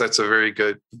 Otherwise, that's a very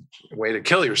good way to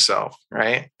kill yourself,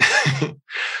 right?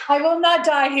 I will not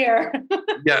die here.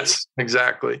 Yes,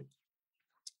 exactly.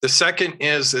 The second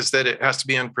is that it has to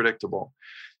be unpredictable.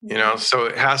 So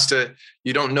it has to,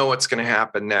 you don't know what's going to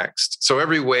happen next. So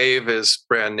every wave is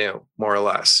brand new, more or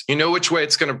less. You know which way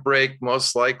it's going to break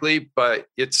most likely, but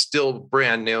it's still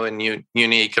brand new and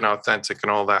unique and authentic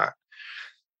and all that.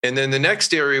 And then the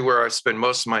next area where I spend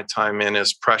most of my time in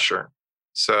is pressure.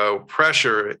 So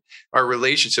pressure, our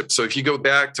relationship. So if you go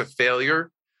back to failure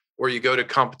or you go to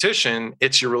competition,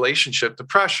 it's your relationship to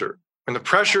pressure. When the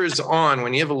pressure is on,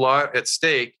 when you have a lot at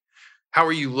stake, how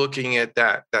are you looking at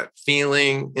that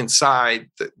feeling inside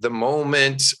the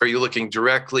moment? Are you looking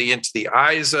directly into the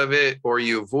eyes of it, or are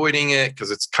you avoiding it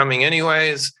because it's coming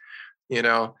anyways?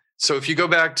 So if you go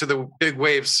back to the big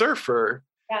wave surfer,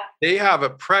 they have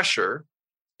a pressure,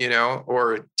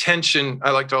 or tension. I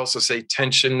like to also say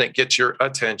tension that gets your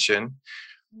attention.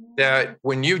 That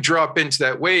when you drop into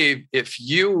that wave, if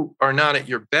you are not at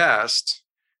your best,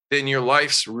 then your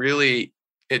life's really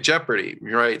at jeopardy,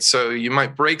 right? So you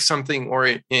might break something, or,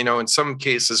 in some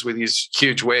cases with these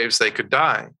huge waves, they could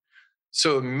die.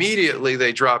 So immediately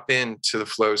they drop into the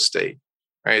flow state,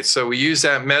 right? So we use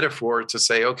that metaphor to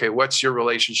say, okay, what's your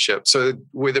relationship? So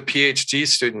with the PhD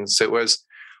students, it was,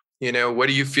 what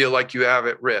do you feel like you have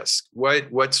at risk?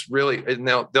 What's really, and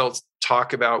they'll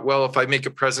talk about, well, if I make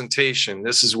a presentation,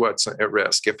 this is what's at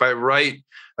risk. If I write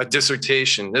a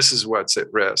dissertation, this is what's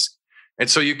at risk. And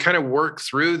so you kind of work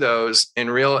through those and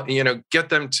get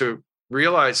them to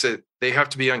realize that they have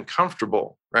to be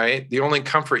uncomfortable, right? The only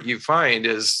comfort you find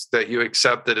is that you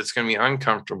accept that it's going to be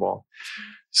uncomfortable.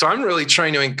 So I'm really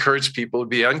trying to encourage people to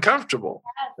be uncomfortable,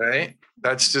 right?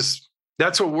 That's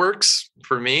that's what works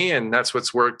for me. And that's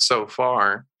what's worked so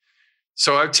far.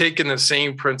 So I've taken the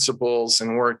same principles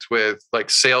and worked with like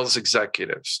sales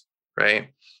executives, right?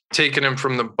 Taking them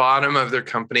from the bottom of their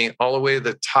company all the way to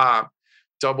the top,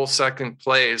 double second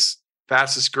place,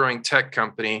 fastest growing tech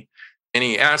company. And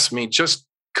he asked me, just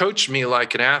coach me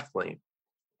like an athlete.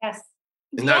 Yes.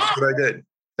 And that's what I did.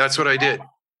 That's what I did.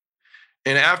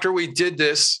 And after we did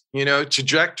this,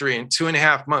 trajectory in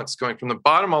 2.5 months, going from the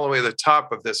bottom all the way to the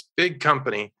top of this big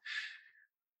company,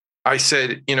 I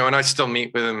said, and I still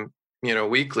meet with him,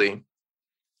 weekly.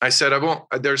 I said,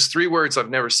 there's 3 words I've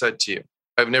never said to you.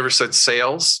 I've never said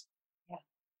sales. Yeah.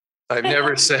 I've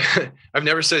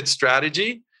never said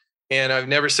strategy, and I've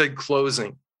never said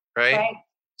closing. Right.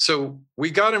 So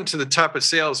we got him to the top of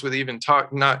sales with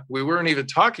we weren't even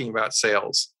talking about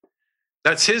sales.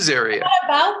 That's his area. What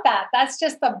about that? That's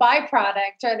just the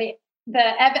byproduct or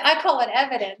I call it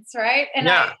evidence, right? And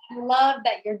I love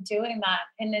that you're doing that.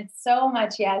 And it's so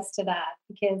much yes to that,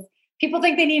 because people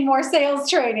think they need more sales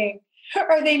training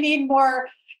or they need more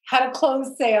how to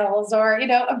close sales or,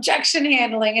 objection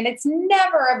handling. And it's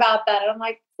never about that. And I'm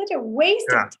like, such a waste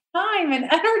of time and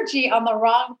energy on the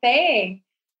wrong thing.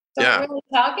 So what we're really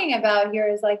talking about here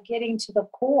is like getting to the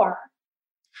core.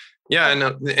 Yeah.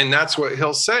 And that's what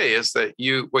he'll say is that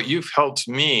what you've helped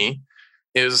me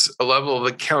is a level of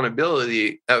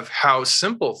accountability of how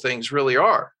simple things really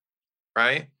are,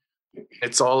 right?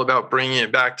 It's all about bringing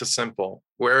it back to simple.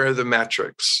 Where are the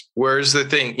metrics? Where's the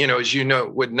thing, as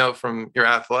would know from your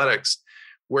athletics,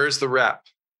 where's the rep?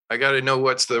 I got to know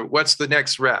what's the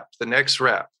next rep,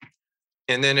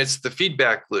 And then it's the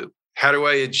feedback loop. How do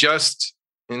I adjust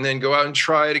and then go out and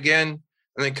try it again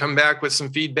and then come back with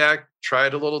some feedback, try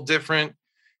it a little different,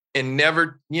 and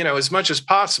never, as much as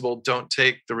possible, don't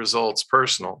take the results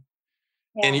personal.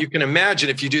 Yeah. And you can imagine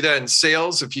if you do that in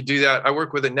sales, if you do that, I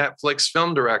work with a Netflix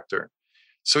film director.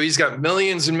 So he's got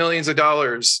millions and millions of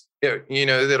dollars,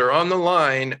 that are on the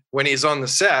line when he's on the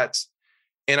set.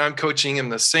 And I'm coaching him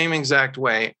the same exact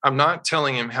way. I'm not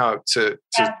telling him how to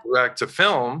direct a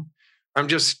film. I'm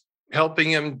just helping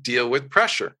him deal with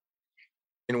pressure.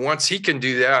 And once he can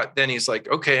do that, then he's like,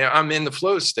 okay, I'm in the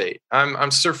flow state. I'm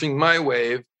surfing my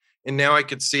wave. And now I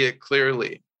could see it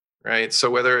clearly, right? So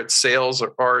whether it's sales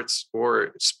or arts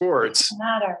or sports, it doesn't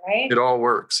matter, right? It all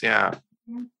works. Yeah.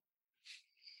 Mm-hmm.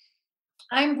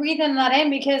 I'm breathing that in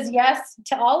because yes,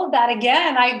 to all of that.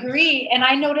 Again, I agree. And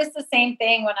I notice the same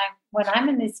thing when I'm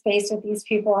in this space with these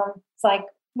people. It's like,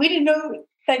 we didn't know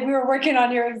that we were working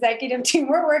on your executive team.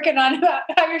 We're working on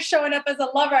how you're showing up as a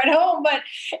lover at home, but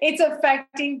it's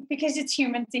affecting because it's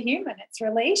human to human. It's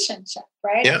relationship,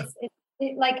 right? Yeah.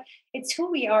 It's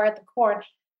who we are at the core.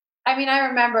 I mean, I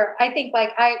remember, I think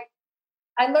like I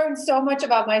learned so much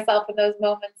about myself in those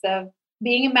moments of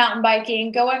being in mountain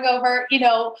biking, going over,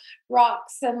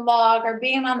 rocks and log, or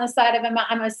being on the side of a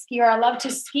mountain. I'm a skier. I love to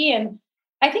ski. And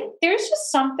I think there's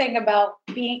just something about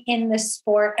being in the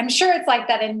sport. I'm sure it's like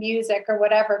that in music or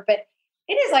whatever, but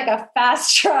it is like a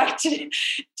fast track to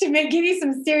give you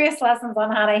some serious lessons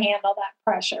on how to handle that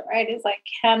pressure, right? It's like,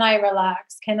 can I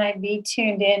relax? Can I be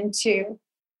tuned into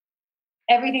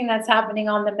everything that's happening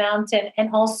on the mountain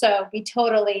and also be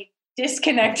totally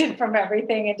disconnected from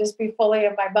everything and just be fully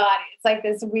in my body? It's like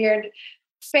this weird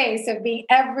space of being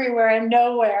everywhere and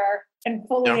nowhere and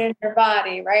fully in your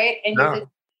body, right? And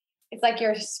it's like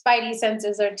your spidey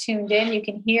senses are tuned in. You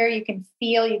can hear, you can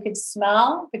feel, you can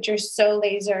smell, but you're so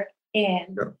laser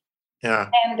in. Yeah.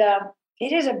 And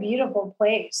it is a beautiful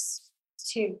place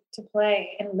to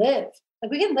play and live.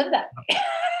 Like we can live that way.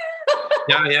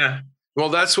 Yeah. Well,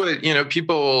 that's what,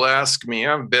 people will ask me.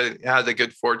 I've had the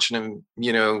good fortune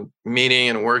of, meeting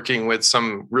and working with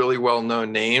some really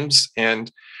well-known names and,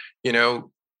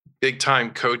 big time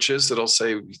coaches that'll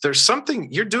say,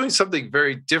 you're doing something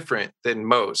very different than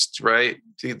most, right?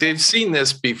 They've seen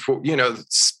this before,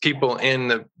 people in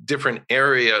the different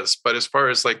areas, but as far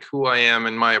as like who I am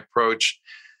and my approach,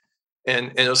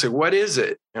 and they'll say, what is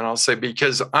it? And I'll say,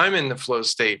 because I'm in the flow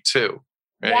state too.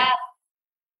 Right? Yeah.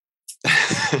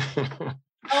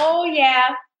 Oh yeah.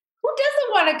 Who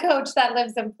doesn't want a coach that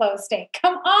lives in flow state?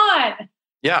 Come on.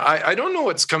 Yeah, I don't know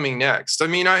what's coming next. I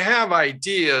mean, I have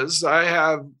ideas. I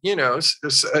have,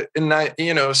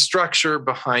 structure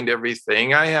behind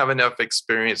everything. I have enough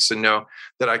experience to know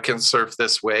that I can surf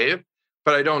this wave,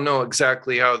 but I don't know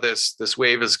exactly how this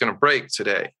wave is going to break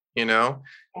today,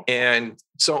 And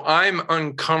so I'm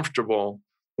uncomfortable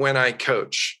when I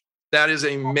coach. That is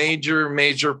a major,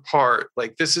 major part.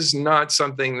 Like, this is not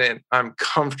something that I'm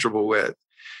comfortable with.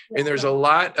 And there's a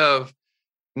lot of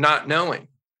not knowing.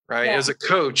 Right. Yeah. As a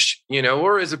coach,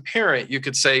 or as a parent, you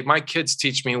could say, my kids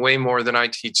teach me way more than I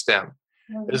teach them.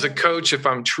 As a coach, if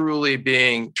I'm truly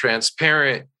being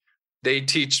transparent, they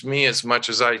teach me as much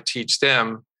as I teach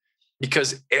them,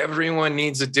 because everyone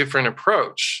needs a different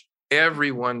approach.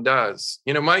 Everyone does.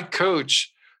 My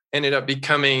coach ended up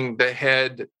becoming the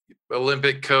head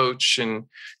Olympic coach, and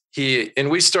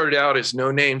we started out as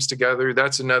no names together.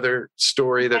 That's another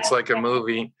story that's like a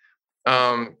movie.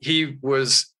 He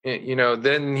was,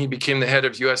 then he became the head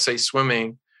of USA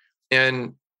Swimming.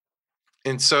 And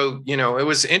so, it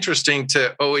was interesting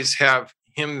to always have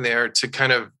him there to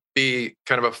kind of be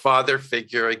kind of a father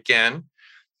figure again.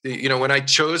 When I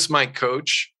chose my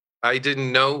coach, I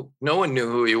didn't know, no one knew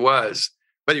who he was,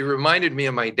 but he reminded me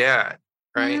of my dad,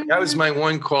 right? Mm-hmm. That was my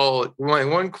one quality. My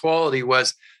one quality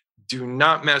was, do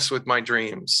not mess with my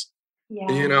dreams.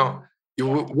 Yeah.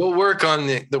 We'll work on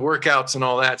the workouts and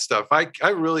all that stuff. I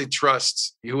really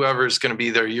trust whoever's going to be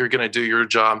there. You're going to do your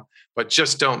job, but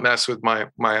just don't mess with my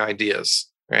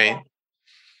ideas, right? Yeah.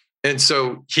 And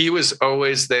so he was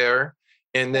always there.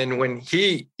 And then when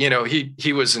he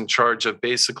was in charge of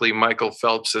basically Michael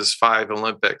Phelps's 5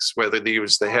 Olympics, whether he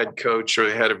was the head coach or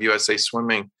the head of USA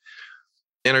Swimming.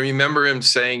 And I remember him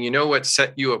saying, what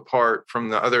set you apart from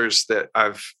the others that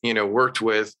I've, worked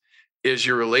with is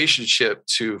your relationship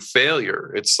to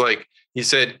failure. It's like, he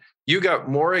said, you got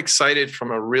more excited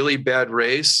from a really bad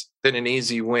race than an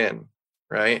easy win,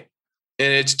 right?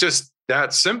 And it's just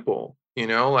that simple.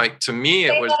 Like, to me,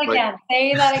 it was like,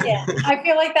 say that again. I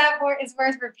feel like that is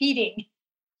worth repeating.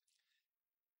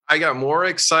 I got more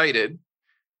excited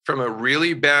from a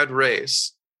really bad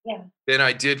race than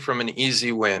I did from an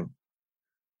easy win,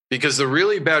 because the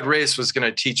really bad race was going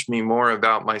to teach me more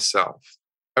about myself.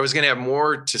 I was going to have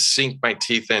more to sink my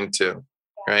teeth into,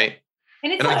 right?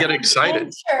 And I get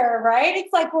excited, right?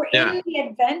 It's like we're in the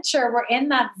adventure. We're in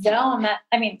that zone,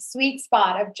 sweet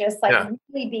spot of just like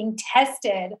really being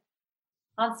tested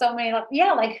on so many,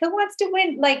 like who wants to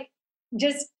win? Like,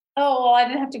 just, I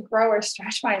didn't have to grow or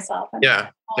stretch myself.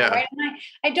 Right? And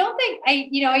I don't think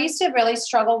I used to really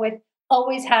struggle with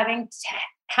always having to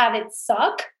have it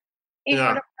suck in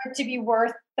order for it to be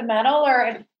worth the medal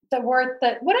or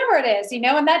whatever it is,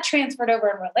 and that transferred over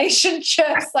in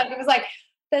relationships. Like, it was like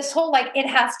this whole, like, it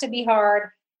has to be hard.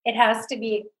 It has to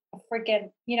be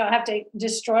freaking, I have to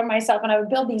destroy myself. And I would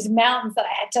build these mountains that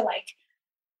I had to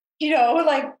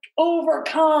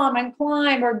overcome and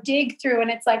climb or dig through. And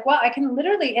it's like, wow, I can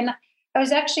literally, and I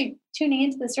was actually tuning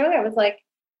into this earlier. I was like,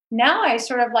 now I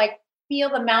sort of like feel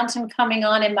the mountain coming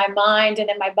on in my mind and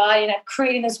in my body, and I'm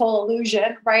creating this whole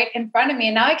illusion right in front of me.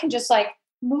 And now I can just like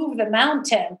move the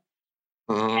mountain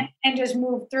and just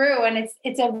move through. And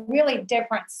it's a really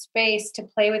different space to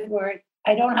play with, where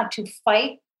I don't have to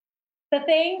fight the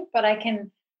thing, but I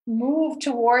can move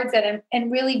towards it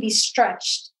and really be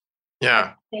stretched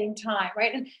at the same time.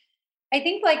 Right. And I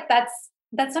think like that's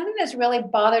something that's really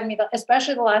bothered me,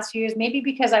 especially the last few years, maybe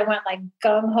because I went like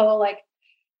gung ho, like,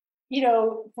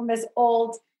 from this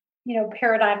old,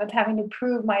 paradigm of having to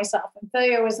prove myself, and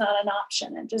failure was not an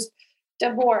option, and just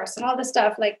divorce and all this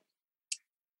stuff. Like,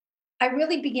 I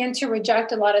really began to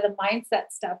reject a lot of the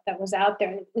mindset stuff that was out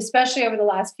there, especially over the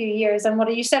last few years. And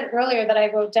what you said earlier that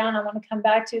I wrote down, I want to come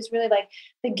back to, is really like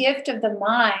the gift of the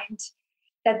mind,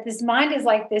 that this mind is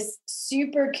like this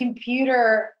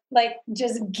supercomputer, like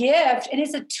just gift. And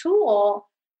it's a tool,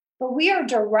 but we are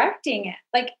directing it.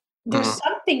 Like, there's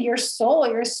something, your soul,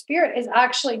 your spirit is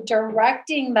actually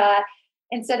directing that,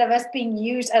 instead of us being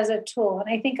used as a tool. And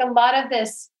I think a lot of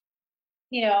this,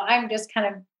 I'm just kind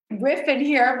of riffing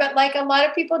here, but like a lot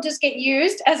of people just get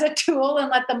used as a tool and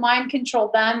let the mind control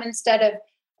them instead of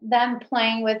them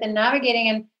playing with and navigating.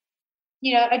 And,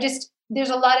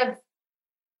 there's a lot of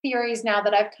theories now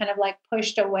that I've kind of like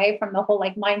pushed away from the whole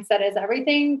like mindset is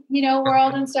everything,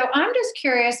 world. And so I'm just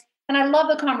curious, and I love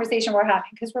the conversation we're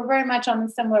having, because we're very much on the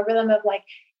similar rhythm of like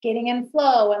getting in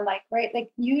flow and like, right, like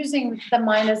using the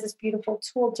mind as this beautiful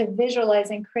tool to visualize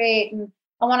and create. And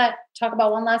I want to talk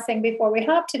about one last thing before we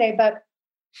hop today, but,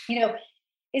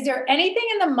 is there anything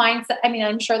in the mindset? I mean,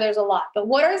 I'm sure there's a lot, but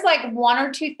what is like 1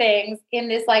 or 2 things in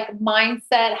this like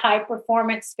mindset, high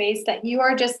performance space that you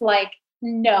are just like,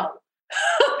 no,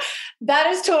 that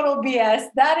is total BS.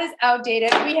 That is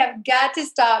outdated. We have got to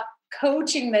stop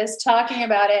coaching this, talking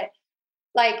about it.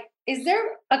 Like, is there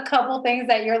a couple things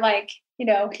that you're like,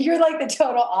 you're like the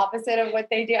total opposite of what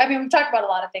they do? I mean, we talk about a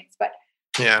lot of things, but.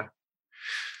 Yeah.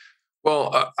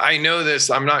 Well, I know this.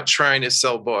 I'm not trying to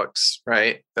sell books,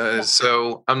 right?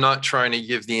 So I'm not trying to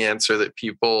give the answer that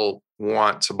people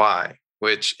want to buy,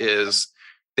 which is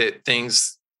that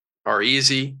things are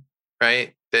easy,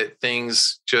 right? That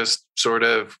things just sort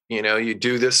of, you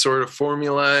do this sort of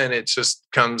formula and it just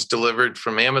comes delivered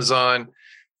from Amazon.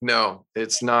 No,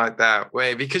 it's not that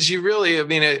way, because you really, I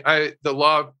mean, the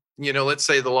law, let's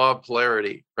say the law of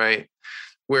polarity, right?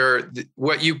 Where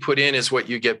what you put in is what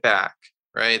you get back,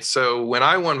 right? So when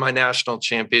I won my national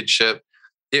championship,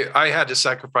 I had to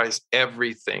sacrifice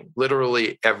everything,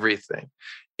 literally everything.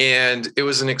 And it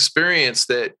was an experience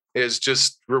that is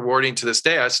just rewarding to this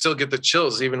day. I still get the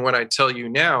chills even when I tell you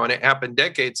now, and it happened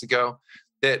decades ago,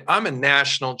 that I'm a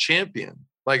national champion.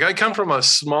 Like, I come from a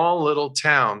small little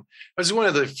town. I was one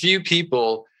of the few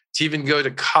people to even go to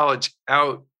college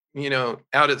out of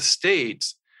the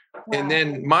States. Wow. And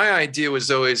then my idea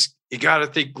was always, you got to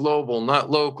think global,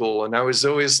 not local. And I was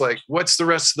always like, what's the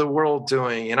rest of the world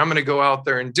doing? And I'm going to go out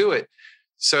there and do it.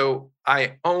 So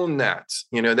I own that.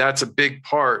 That's a big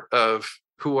part of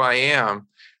who I am.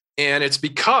 And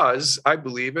I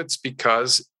believe it's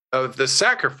because of the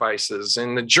sacrifices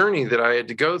and the journey that I had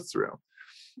to go through.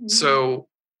 Mm-hmm. So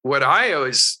what I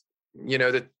always,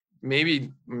 that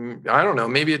maybe, I don't know,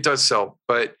 maybe it does help,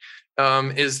 but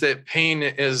is that pain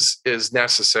is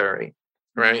necessary,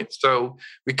 right? Mm-hmm. So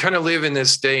we kind of live in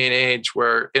this day and age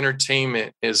where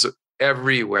entertainment is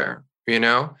everywhere,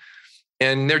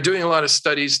 and they're doing a lot of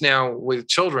studies now with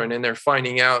children, and they're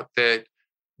finding out that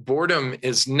boredom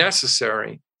is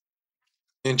necessary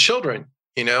in children.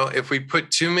 If we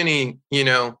put too many,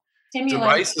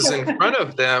 devices in front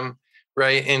of them,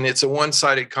 right, and it's a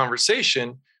one-sided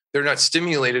conversation, they're not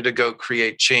stimulated to go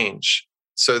create change.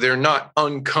 So they're not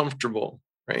uncomfortable,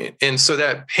 right? And so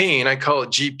that pain, I call it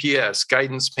GPS,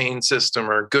 guidance pain system,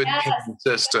 or good pain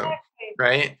system, exactly.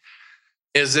 Right?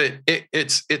 Is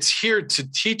it's here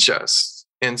to teach us.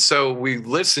 And so we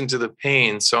listen to the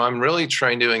pain. So I'm really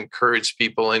trying to encourage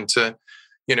people into,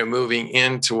 moving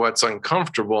into what's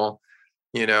uncomfortable,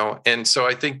 and so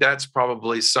I think that's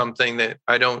probably something that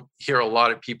I don't hear a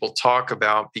lot of people talk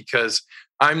about, because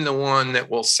I'm the one that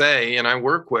will say, and I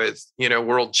work with,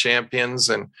 world champions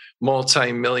and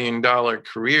multi-million-dollar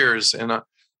careers. And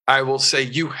I will say,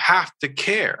 you have to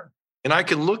care. And I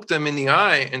can look them in the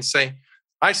eye and say,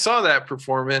 I saw that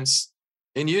performance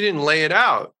and you didn't lay it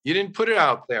out. You didn't put it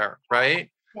out there, right?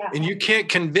 Yeah. And you can't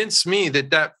convince me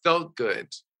that felt good,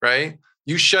 right?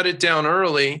 You shut it down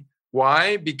early.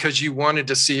 Why? Because you wanted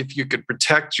to see if you could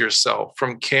protect yourself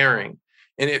from caring.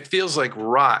 And it feels like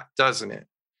rot, doesn't it?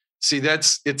 See,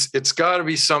 it's got to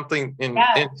be something and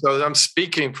so I'm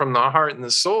speaking from the heart and the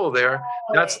soul there.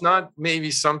 That's not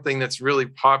maybe something that's really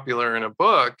popular in a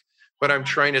book, but I'm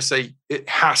trying to say it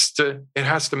has to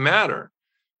matter,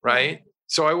 right?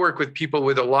 So I work with people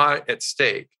with a lot at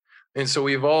stake. And so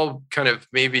we've all kind of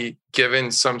maybe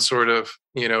given some sort of,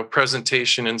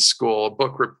 presentation in school, a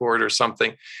book report or something,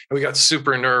 and we got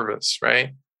super nervous,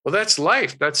 right? Well, that's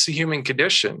life. That's the human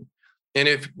condition. And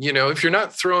if you're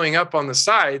not throwing up on the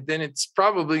side, then it's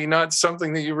probably not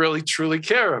something that you really truly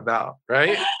care about,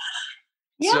 right?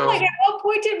 Yeah, so, like, at what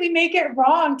point did we make it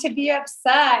wrong to be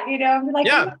upset? Like, oh my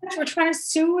gosh, we're trying to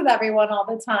soothe everyone all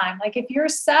the time. Like, if you're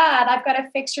sad, I've got to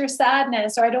fix your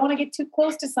sadness, or I don't want to get too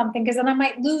close to something because then I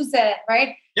might lose it,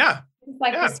 right? Yeah. It's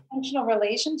like this functional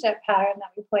relationship pattern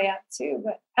that we play out too.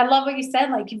 But I love what you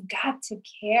said. Like, you've got to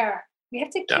care. We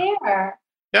have to care.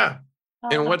 Yeah.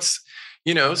 And what's,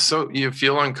 so you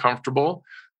feel uncomfortable,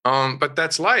 but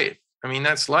that's life. I mean,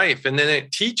 that's life. And then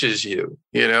it teaches you,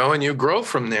 and you grow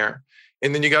from there.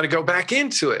 And then you got to go back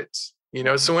into it,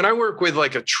 So when I work with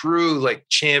like a true like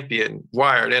champion,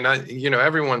 wired, and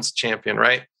everyone's champion,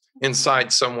 right?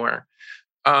 Inside somewhere,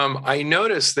 I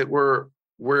notice that we're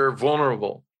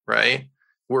vulnerable, right?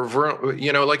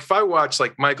 Like if I watch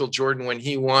like Michael Jordan when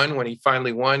he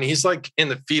finally won, he's like in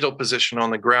the fetal position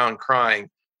on the ground crying.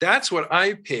 That's what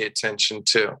I pay attention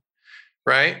to,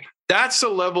 right? That's the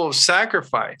level of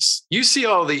sacrifice. You see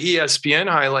all the ESPN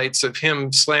highlights of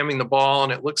him slamming the ball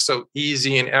and it looks so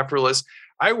easy and effortless.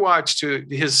 I watched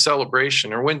his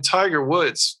celebration, or when Tiger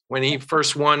Woods, when he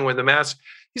first won with the Masters,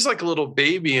 he's like a little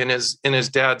baby in his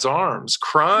dad's arms,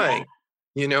 crying,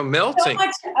 melting. So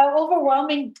much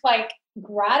overwhelming, like,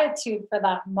 gratitude for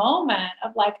that moment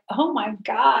of like, oh my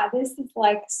God, this is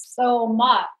like so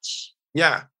much.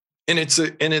 Yeah. And it's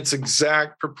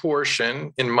exact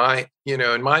proportion in my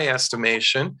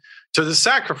estimation to the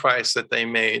sacrifice that they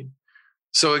made.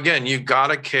 So again, you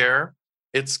gotta care.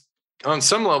 It's on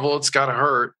some level, it's gotta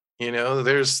hurt.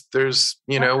 There's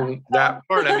that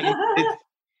part. I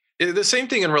mean, the same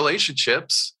thing in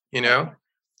relationships.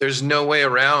 There's no way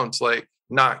around like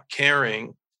not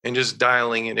caring and just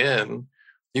dialing it in.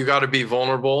 You got to be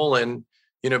vulnerable and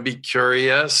be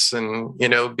curious and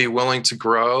be willing to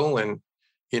grow and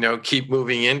keep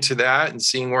moving into that and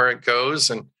seeing where it goes.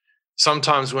 And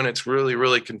sometimes when it's really,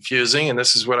 really confusing, and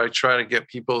this is what I try to get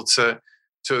people to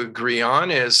to agree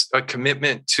on is a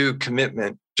commitment to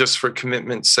commitment, just for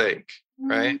commitment's sake,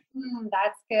 right?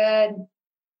 That's good.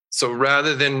 So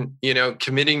rather than,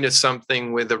 committing to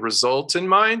something with a result in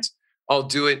mind, I'll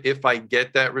do it if I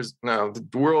get that. No,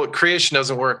 the world creation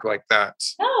doesn't work like that.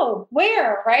 No,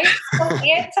 where, right? So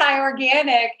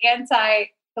anti-organic, anti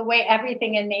the way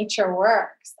everything in nature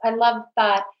works. I love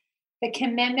that. The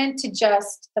commitment to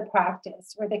just the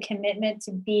practice, or the commitment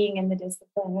to being in the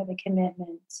discipline, or the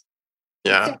commitment. It's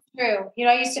Yeah. so true.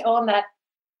 I used to own that.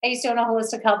 I used to own a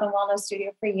holistic health and wellness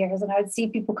studio for years, and I would see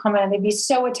people come in and they'd be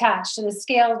so attached to the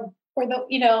scale or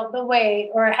the weight,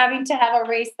 or having to have a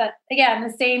race that, again, the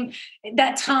same,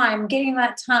 that time, getting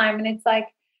that time. And it's like,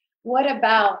 what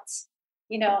about,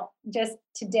 just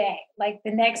today, like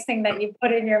the next thing that you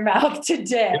put in your mouth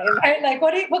today, right? Like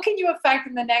what can you affect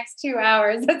in the next 2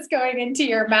 hours that's going into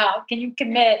your mouth? Can you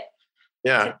commit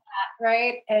to Yeah. that,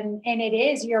 right? And it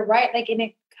is, you're right. Like, and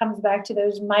it comes back to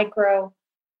those micro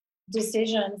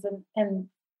decisions and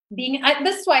being,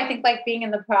 this is why I think like being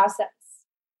in the process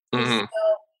is Mhm.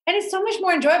 and it's so much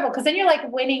more enjoyable, because then you're like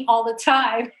winning all the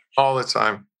time. All the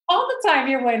time. All the time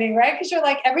you're winning, right? Because you're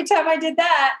like, every time I did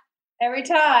that, every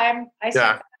time I Yeah.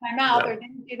 stuck my mouth, Yeah. or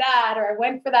didn't do that, or I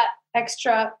went for that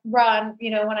extra run,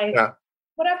 when I, Yeah.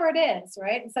 whatever it is,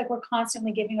 right? It's like we're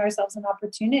constantly giving ourselves an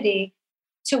opportunity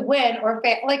to win or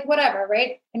fail, like whatever,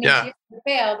 right? I mean, Yeah. to you it's a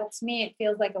fail, but to me, it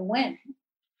feels like a win.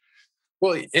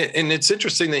 Well, and it's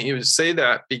interesting that you say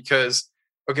that because,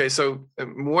 okay, so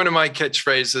one of my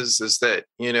catchphrases is that,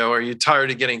 are you tired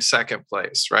of getting second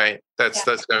place, right? That's,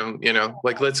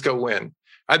 like, let's go win.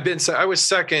 I was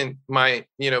second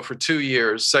for 2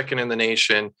 years, second in the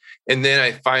nation. And then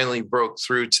I finally broke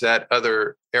through to that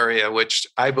other area, which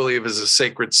I believe is a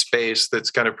sacred space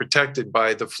that's kind of protected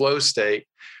by the flow state,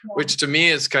 which to me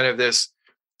is kind of this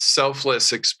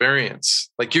selfless experience.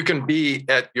 Like, you can be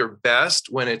at your best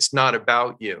when it's not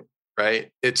about you,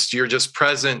 right? You're just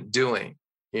present doing,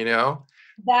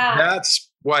 that's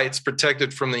why it's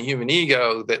protected from the human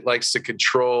ego that likes to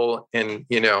control and,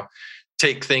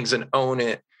 take things and own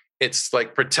it. It's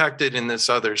like protected in this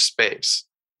other space.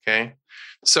 Okay.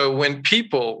 So when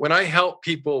I help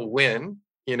people win,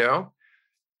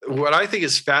 what I think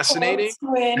is fascinating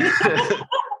win,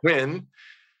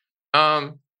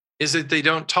 is that they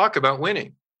don't talk about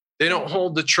winning. They don't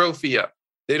hold the trophy up.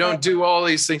 They don't do all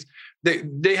these things.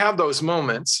 They have those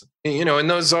moments, and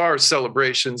those are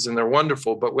celebrations and they're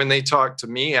wonderful. But when they talk to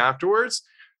me afterwards,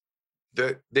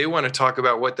 they want to talk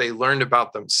about what they learned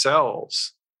about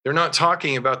themselves. They're not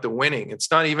talking about the winning.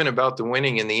 It's not even about the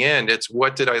winning in the end. It's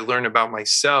what did I learn about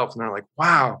myself? And they're like,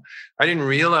 wow, I didn't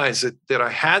realize that I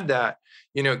had that,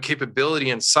 capability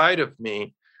inside of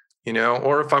me,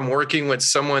 or if I'm working with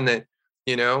someone that,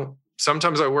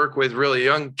 sometimes I work with really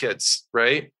young kids,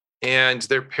 right? And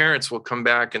their parents will come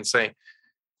back and say,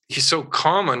 he's so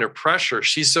calm under pressure.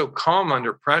 She's so calm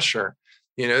under pressure.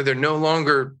 They're no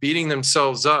longer beating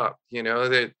themselves up,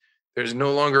 that there's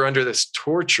no longer under this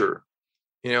torture,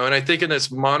 and I think in this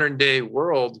modern day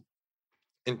world,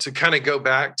 and to kind of go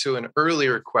back to an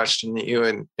earlier question that you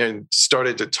and we had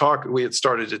started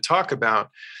to talk about,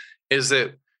 is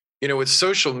that, with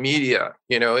social media,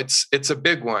 it's a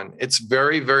big one. It's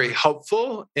very, very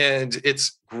helpful and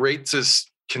it's great to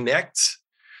connect,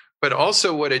 but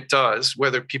also what it does,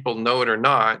 whether people know it or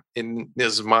not, and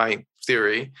this is my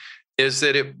theory, is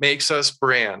that it makes us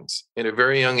brand at a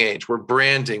very young age. We're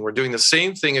branding. We're doing the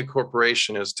same thing a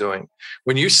corporation is doing.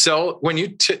 When you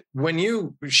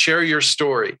share your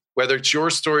story, whether it's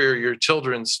your story or your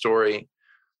children's story,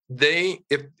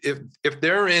 if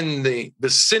they're in the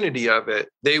vicinity of it,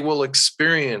 they will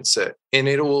experience it and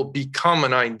it will become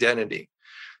an identity.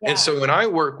 Yeah. And so when I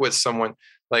work with someone,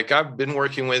 like I've been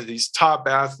working with these top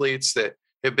athletes that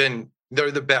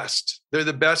they're the best. They're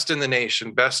the best in the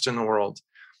nation, best in the world.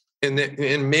 And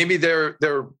maybe they're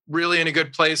really in a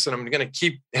good place and I'm going to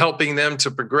keep helping them to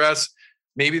progress.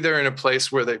 Maybe they're in a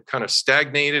place where they've kind of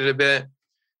stagnated a bit.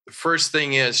 The first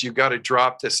thing is you got to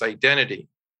drop this identity.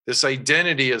 This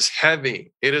identity is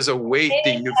heavy. It is a weight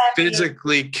that you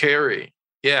physically carry.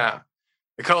 Yeah.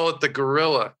 I call it the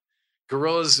gorilla.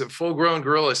 A full-grown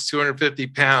gorilla is 250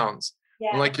 pounds. Yeah.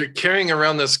 And like you're carrying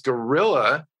around this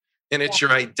gorilla and it's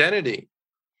your identity.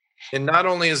 And not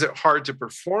only is it hard to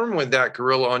perform with that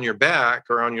gorilla on your back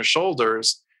or on your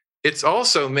shoulders, it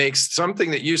also makes something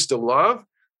that you used to love,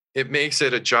 it makes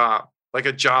it a job, like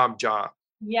a job.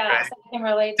 Yes, right? I can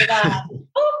relate to that.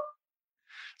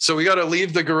 So we got to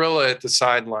leave the gorilla at the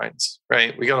sidelines,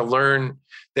 right? We got to learn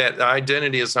that the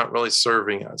identity is not really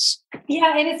serving us.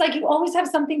 Yeah. And it's like you always have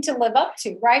something to live up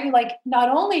to, right? You're like, not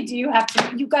only do you have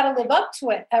to, you got to live up to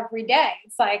it every day.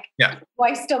 It's like, Yeah.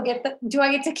 Do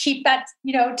I get to keep that,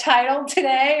 title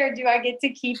today, or do I get to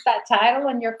keep that title?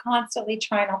 And you're constantly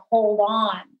trying to hold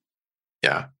on.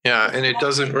 Yeah. Yeah. And it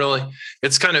doesn't really,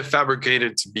 it's kind of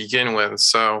fabricated to begin with.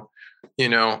 So,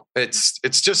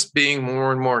 it's just being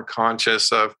more and more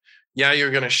conscious of, yeah,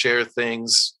 you're going to share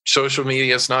things. Social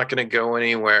media is not going to go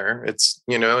anywhere. It's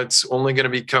only going to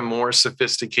become more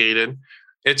sophisticated.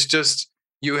 It's just,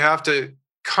 you have to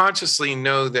consciously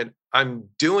know that I'm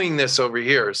doing this over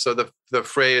here. So the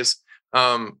phrase,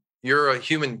 you're a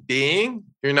human being,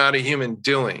 you're not a human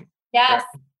doing. Yes.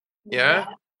 Right? Yeah.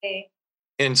 Exactly.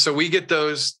 And so we get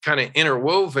those kind of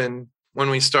interwoven when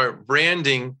we start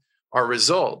branding our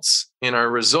results, and our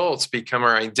results become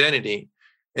our identity.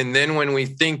 And then when we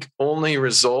think only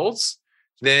results,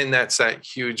 then that's that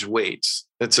huge weight.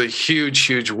 It's a huge,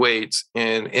 huge weight.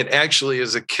 And it actually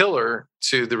is a killer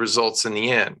to the results in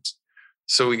the end.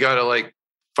 So we got to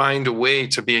find a way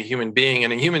to be a human being.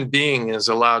 And a human being is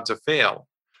allowed to fail.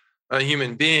 A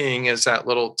human being is that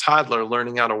little toddler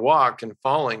learning how to walk and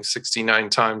falling 69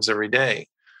 times every day.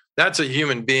 That's a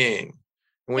human being.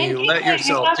 When you let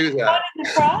yourself do that. Fun in the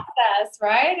process,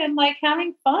 right? And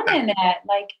having fun in it.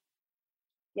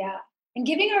 Yeah. And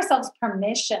giving ourselves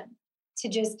permission to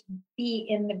just be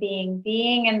in the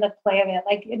being in the play of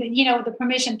it. The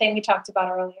permission thing we talked about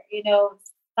earlier,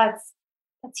 that's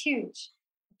huge.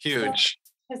 Huge.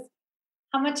 So,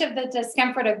 how much of the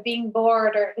discomfort of being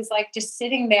bored or is just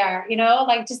sitting there,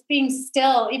 just being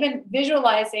still, even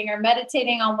visualizing or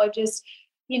meditating on what just,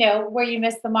 where you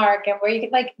missed the mark and where you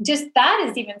could just that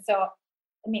is even so,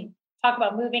 talk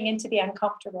about moving into the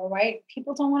uncomfortable, right?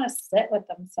 People don't want to sit with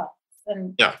themselves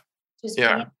and just be in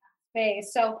that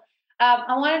space. So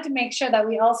I wanted to make sure that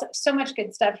we also, so much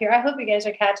good stuff here. I hope you guys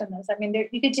are catching this.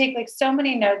 You could take so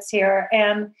many notes here.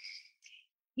 And,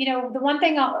 the one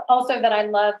thing also that I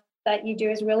love that you do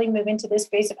is really move into this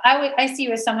space of, I see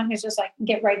you as someone who's just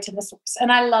get right to the source.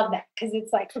 And I love that because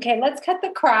it's okay, let's cut the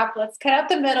crap. Let's cut out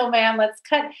the middleman.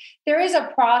 There is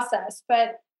a process,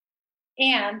 whether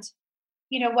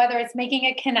it's making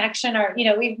a connection or,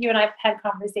 you and I've had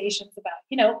conversations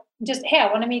about, just, hey,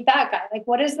 I want to meet that guy.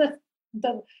 What is the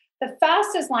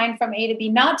fastest line from A to B,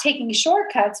 not taking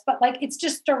shortcuts, but it's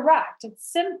just direct,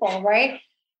 it's simple. Right.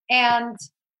 And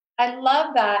I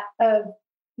love that of,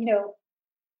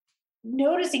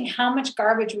 noticing how much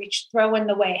garbage we throw in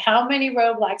the way, how many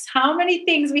roadblocks, how many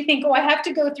things we think, I have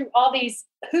to go through all these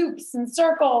hoops and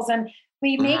circles. And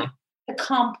we make it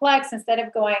complex instead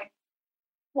of going,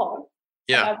 well,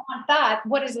 I want that.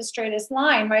 What is the straightest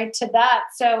line, right, to that?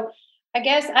 So I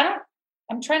guess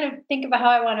I'm trying to think about how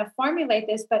I want to formulate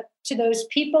this, but to those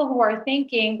people who are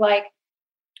thinking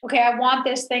okay, I want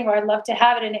this thing or I'd love to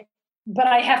have it in it, but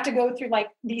I have to go through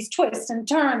these twists and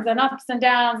turns and ups and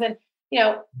downs. And,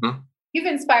 you've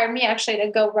inspired me actually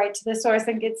to go right to the source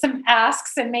and get some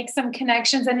asks and make some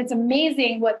connections. And it's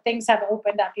amazing what things have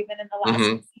opened up even in the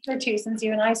last week or two since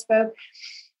you and I spoke,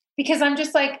 because I'm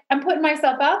just I'm putting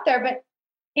myself out there, but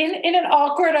in an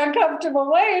awkward, uncomfortable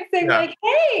way, saying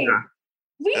hey,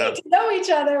 we need to know each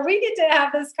other. We get to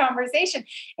have this conversation.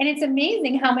 And it's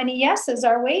amazing how many yeses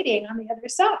are waiting on the other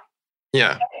side.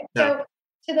 Yeah. So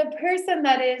to the person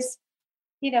that is,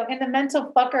 in the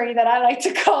mental fuckery that I like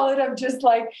to call it, of just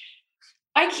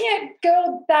I can't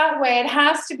go that way. It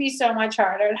has to be so much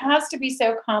harder. It has to be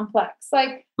so complex.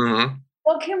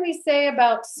 What can we say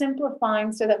about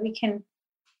simplifying so that we can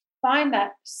find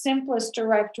that simplest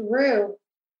direct route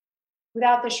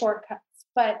without the shortcuts,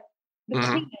 but the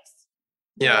cleanest?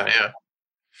 Yeah.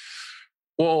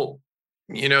 Well,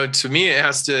 to me, it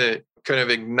has to kind of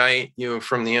ignite you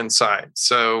from the inside.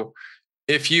 So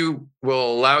if you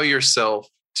will allow yourself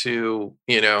to,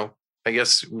 I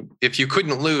guess if you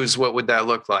couldn't lose, what would that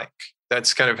look like?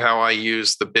 That's kind of how I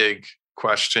use the big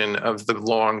question of the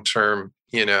long-term,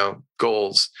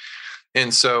 goals.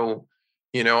 And so,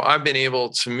 I've been able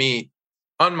to meet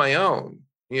on my own,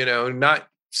 not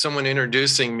someone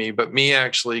introducing me, but me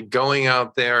actually going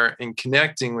out there and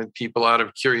connecting with people out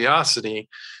of curiosity,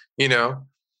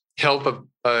 help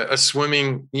a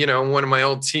swimming, one of my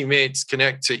old teammates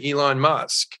connect to Elon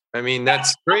Musk.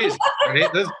 That's crazy,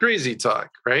 right? That's crazy talk,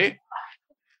 right?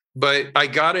 But I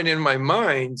got it in my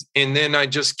mind, and then I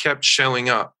just kept showing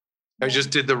up. I just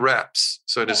did the reps,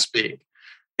 so to speak.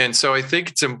 And so I think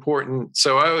it's important.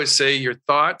 So I always say your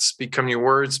thoughts become your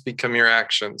words, become your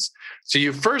actions. So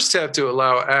you first have to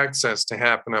allow access to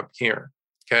happen up here.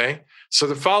 Okay. So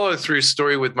the follow through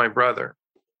story with my brother.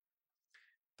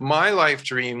 my life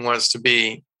dream was to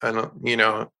be an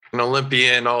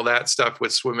Olympian, all that stuff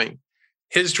with swimming.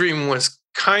 His dream was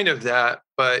kind of that,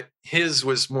 but his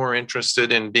was more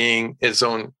interested in being his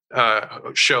own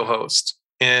show host.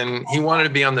 And he wanted to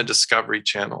be on the Discovery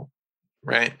Channel,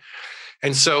 right?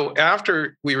 And so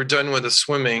after we were done with the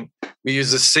swimming, we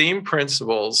used the same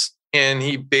principles. And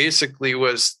he basically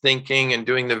was thinking and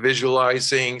doing the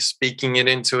visualizing, speaking it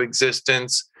into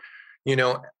existence,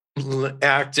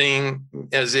 acting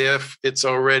as if it's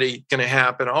already going to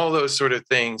happen, all those sort of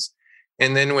things.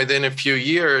 And then within a few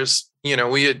years, we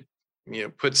had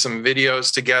put some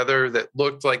videos together that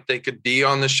looked like they could be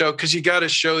on the show, because you got to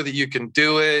show that you can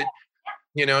do it.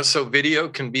 So video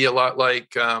can be a lot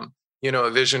like a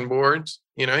vision board.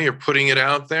 You're putting it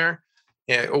out there.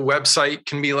 A website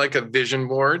can be like a vision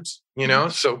board,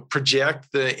 so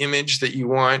project the image that you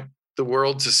want the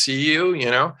world to see you.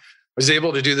 I was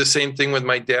able to do the same thing with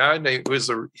my dad.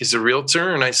 He's a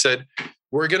realtor. And I said,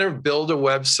 we're going to build a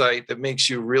website that makes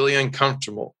you really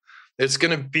uncomfortable. It's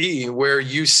going to be where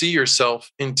you see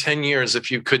yourself in 10 years if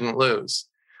you couldn't lose.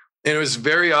 And it was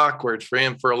very awkward for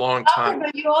him for a long time.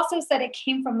 But you also said it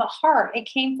came from the heart. It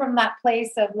came from that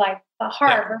place of like the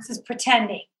heart versus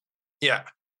pretending. Yeah.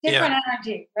 Different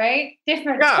energy, right?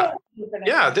 Different.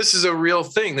 Yeah. This is a real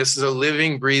thing. This is a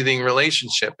living, breathing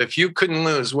relationship. If you couldn't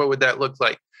lose, what would that look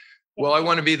like? Well, I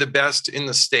want to be the best in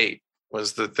the state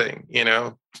was the thing, and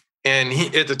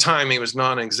at the time he was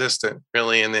non-existent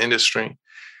really in the industry.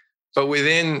 But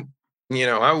within,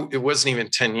 it wasn't even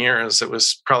 10 years. It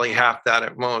was probably half that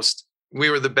at most. We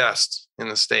were the best in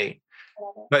the state,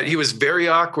 but he was very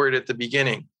awkward at the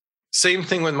beginning. Same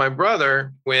thing with my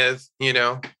brother with,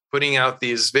 putting out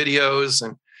these videos,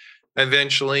 and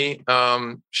eventually,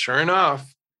 sure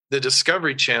enough, the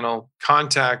Discovery Channel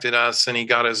contacted us and he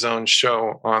got his own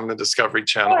show on the Discovery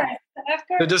Channel.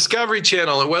 The Discovery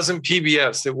Channel, it wasn't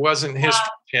PBS, it wasn't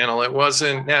History Channel, it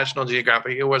wasn't National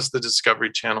Geographic, it was the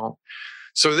Discovery Channel.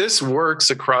 So this works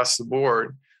across the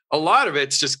board. A lot of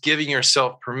it's just giving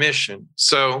yourself permission.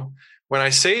 So when I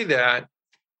say that,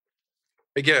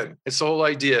 again, it's the whole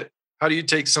idea. How do you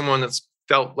take someone that's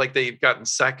felt like they've gotten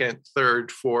second,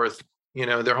 third, fourth,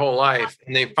 their whole life,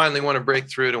 and they finally want to break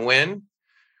through to win?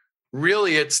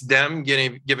 Really, it's them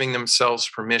giving themselves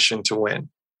permission to win.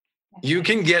 You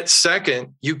can get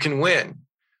second, you can win.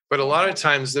 But a lot of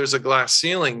times there's a glass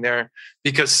ceiling there,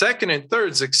 because second and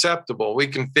third is acceptable. We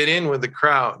can fit in with the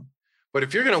crowd. But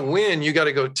if you're going to win, you got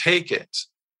to go take it.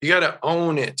 You got to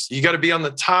own it. You got to be on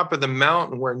the top of the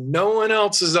mountain where no one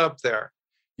else is up there.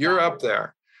 You're up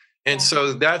there. And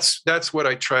so that's what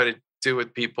I try to do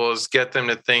with people, is get them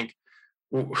to think,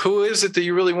 who is it that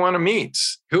you really want to meet?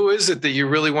 Who is it that you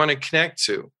really want to connect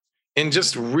to? And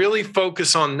just really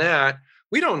focus on that.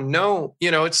 We don't know,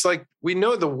 it's like we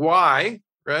know the why,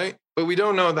 right? But we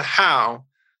don't know the how.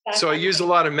 So I use a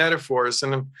lot of metaphors.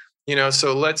 And,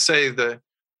 so let's say the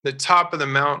top of the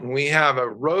mountain, we have a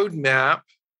roadmap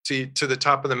to the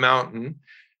top of the mountain.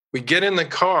 We get in the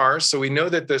car, so we know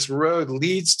that this road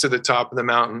leads to the top of the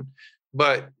mountain,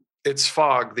 but it's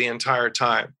fog the entire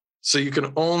time. So you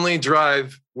can only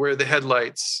drive where the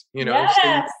headlights, Yes.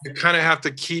 So you kind of have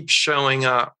to keep showing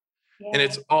up. Yes. And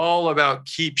it's all about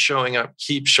keep showing up,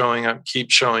 keep showing up,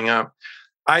 keep showing up.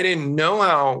 I didn't know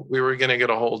how we were going to get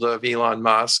a hold of Elon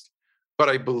Musk, but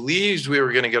I believed we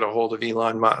were going to get a hold of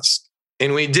Elon Musk.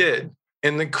 And we did,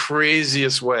 in the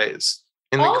craziest ways.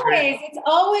 It's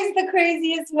always the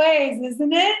craziest ways,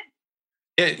 isn't it?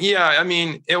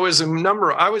 It was a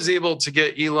number. I was able to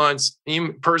get Elon's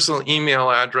personal email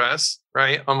address,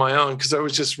 right, on my own, because I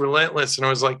was just relentless. And I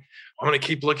was like, I'm going to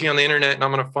keep looking on the internet and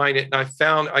I'm going to find it. And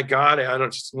I got it.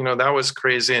 That was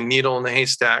crazy. A needle in the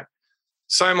haystack.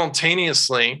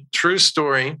 Simultaneously, true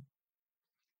story,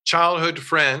 childhood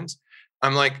friend.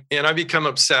 I'm like, and I become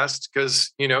obsessed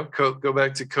because, go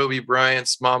back to Kobe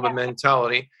Bryant's Mamba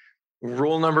mentality.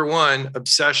 Rule number one,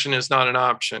 obsession is not an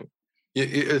option.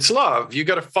 It's love. You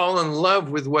got to fall in love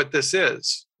with what this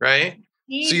is, right?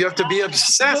 So you have to be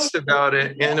obsessed about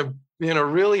it in a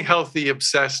really healthy,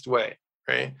 obsessed way,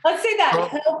 right? Let's say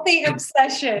that healthy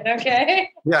obsession, okay?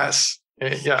 Yes.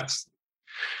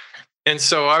 And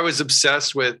so I was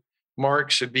obsessed with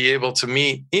Mark should be able to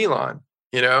meet Elon.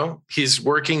 He's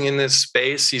working in this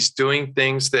space. He's doing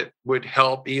things that would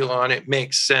help Elon. It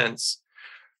makes sense.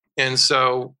 And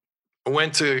so I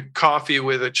went to coffee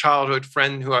with a childhood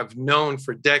friend who I've known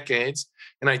for decades.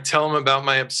 And I tell him about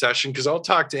my obsession, because I'll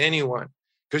talk to anyone,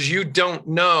 because you don't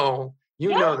know,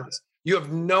 know this. You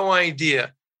have no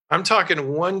idea. I'm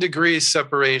talking 1 degree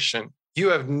separation. You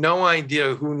have no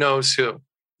idea who knows who.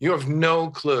 You have no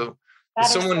clue.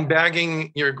 Someone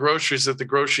bagging your groceries at the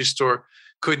grocery store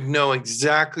could know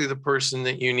exactly the person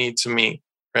that you need to meet,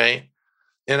 right?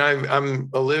 And I'm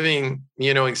a living,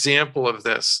 example of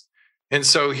this. And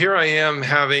so here I am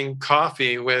having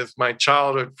coffee with my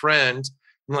childhood friend.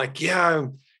 I'm like, yeah, I've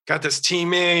got this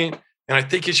teammate, and I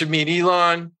think you should meet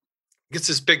Elon. Gets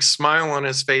this big smile on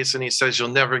his face, and he says, "You'll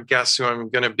never guess who I'm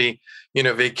going to be,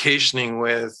 vacationing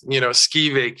with, ski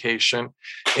vacation."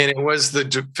 And it was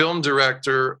the film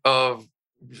director of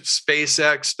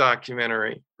SpaceX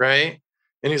documentary, right?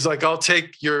 And he's like, "I'll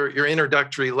take your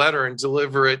introductory letter and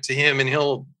deliver it to him, and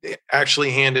he'll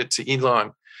actually hand it to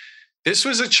Elon." This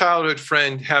was a childhood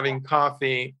friend having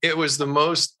coffee. It was the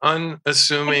most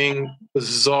unassuming,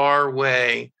 bizarre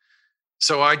way.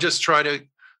 So I just try to,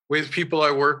 with people I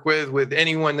work with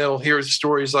anyone that'll hear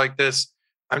stories like this,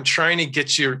 I'm trying to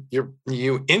get you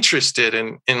interested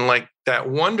in like that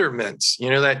wonderment,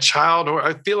 that child, or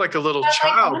I feel like a little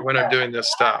child when I'm doing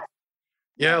this stuff.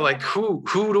 Yeah, like who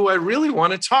do I really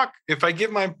want to talk? If I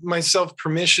give myself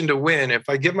permission to win, if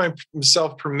I give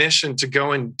myself permission to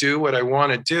go and do what I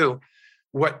want to do,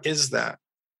 what is that?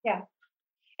 Yeah.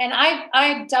 And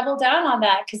I double down on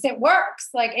that because it works.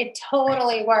 Like it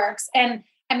totally works. And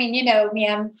I mean, you know me,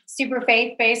 I'm super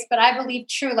faith-based, but I believe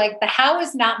true. Like the how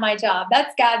is not my job.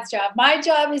 That's God's job. My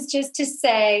job is just to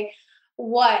say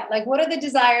what are the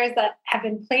desires that have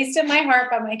been placed in my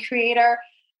heart by my creator?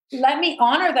 Let me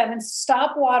honor them and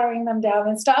stop watering them down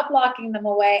and stop locking them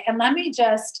away. And let me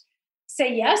just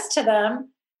say yes to them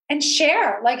and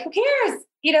share. Like, who cares?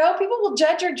 People will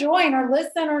judge or join or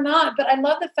listen or not. But I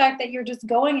love the fact that you're just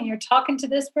going and you're talking to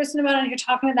this person about it and you're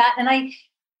talking to that. And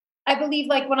I believe,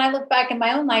 like, when I look back in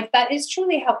my own life, that is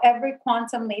truly how every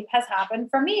quantum leap has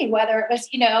happened for me, whether it was,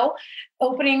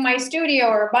 opening my studio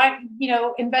or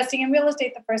investing in real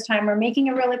estate the first time or making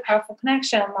a really powerful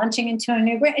connection, launching into a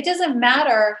new brand. It doesn't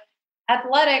matter.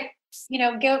 Athletics,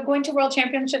 going to world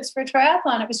championships for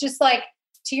triathlon. It was just like,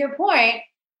 to your point,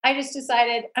 I just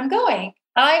decided I'm going.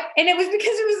 And it was because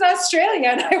it was Australia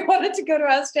and I wanted to go to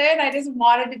Australia and I just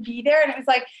wanted to be there. And it was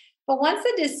like, but once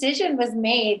the decision was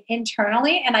made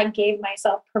internally and I gave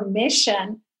myself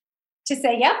permission to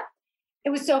say, yep, it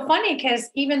was so funny because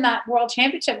even that world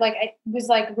championship, like I was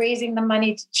like raising the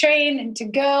money to train and to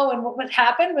go. And what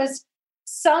happened was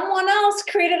someone else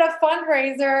created a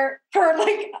fundraiser for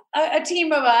like a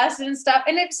team of us and stuff.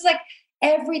 And it's like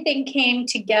everything came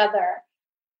together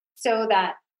so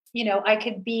that, I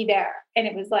could be there. And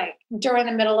it was like during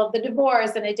the middle of the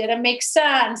divorce and it didn't make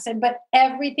sense. But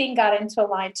everything got into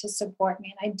line to support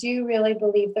me. And I do really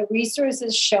believe the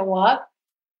resources show up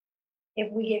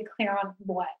if we get clear on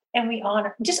what, and we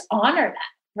honor that.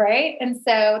 Right. And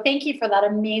so thank you for that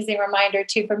amazing reminder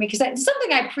too, for me, because it's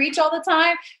something I preach all the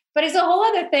time, but it's a whole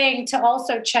other thing to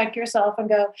also check yourself and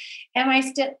go, am I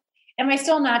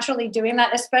still naturally doing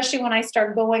that? Especially when I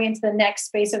start going into the next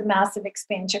space of massive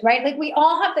expansion, right? Like we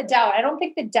all have the doubt. I don't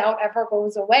think the doubt ever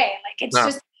goes away. Like it's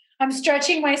just, I'm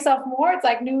stretching myself more. It's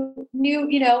like new,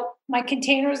 my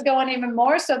container is going even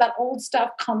more. So that old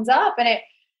stuff comes up and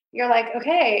you're like,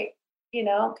 okay,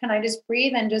 can I just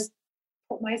breathe and just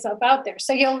put myself out there?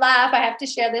 So you'll laugh. I have to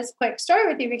share this quick story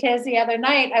with you because the other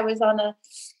night I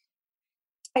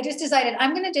just decided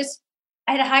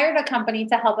I had hired a company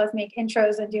to help us make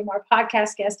intros and do more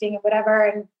podcast guesting and whatever,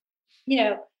 and,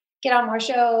 get on more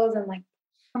shows and like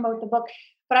promote the book.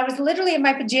 But I was literally in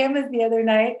my pajamas the other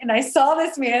night and I saw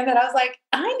this man that I was like,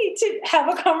 I need to have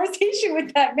a conversation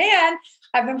with that man.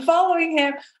 I've been following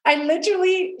him. I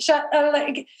literally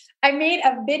I made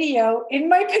a video in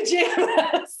my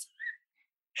pajamas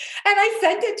and I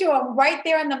sent it to him right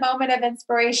there in the moment of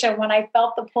inspiration when I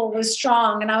felt the pull was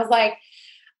strong. And I was like,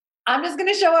 I'm just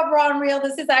going to show up raw and real.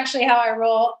 This is actually how I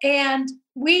roll. And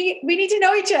we need to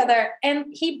know each other. And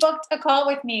he booked a call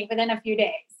with me within a few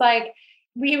days. Like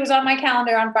he was on my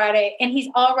calendar on Friday and he's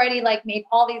already like made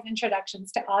all these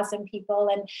introductions to awesome people.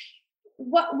 And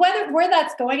where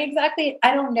that's going exactly,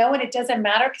 I don't know. And it doesn't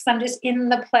matter because I'm just in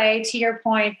the play, to your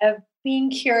point, of being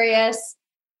curious.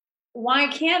 Why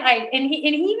can't I? And he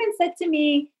even said to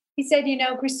me, he said,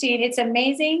 Christine, it's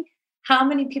amazing how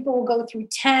many people will go through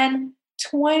 10,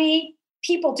 20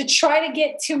 people to try to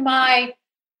get to my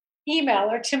email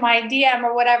or to my DM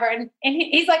or whatever. And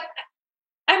he's like,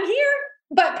 I'm here,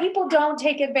 but people don't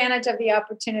take advantage of the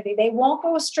opportunity. They won't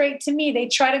go straight to me. They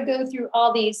try to go through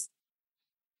all these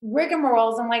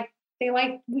rigmaroles and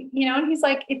and he's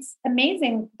like, it's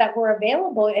amazing that we're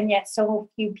available. And yet so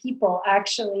few people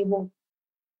actually will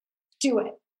do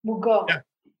it. Will go.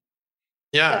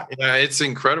 Yeah. It's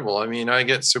incredible. I mean, I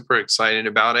get super excited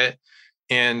about it.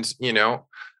 And,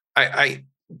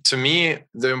 to me,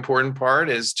 the important part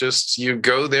is just you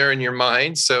go there in your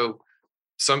mind. So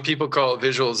Some people call it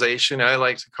visualization. I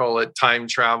like to call it time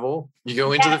travel. You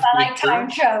go into Yes, the I like future. time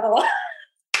travel.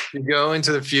 You go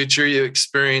into the future, you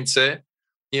experience it.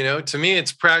 To me,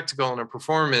 it's practical in a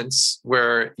performance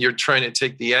where you're trying to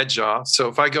take the edge off. So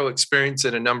if I go experience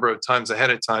it a number of times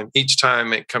ahead of time, each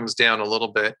time it comes down a little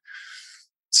bit.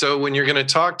 So when you're going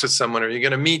to talk to someone or you're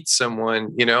going to meet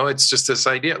someone, it's just this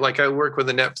idea. Like I work with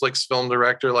a Netflix film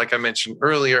director, like I mentioned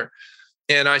earlier.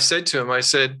 And I said to him, I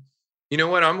said, you know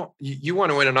what? You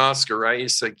want to win an Oscar, right?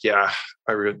 He's like, yeah,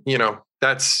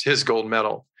 that's his gold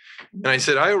medal. And I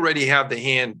said, I already have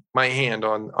my hand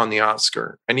on the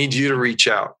Oscar. I need you to reach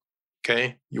out,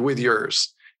 okay, with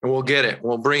yours, and we'll get it.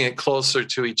 We'll bring it closer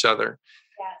to each other.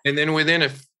 Yes. And then within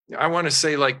I want to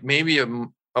say like maybe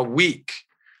a week,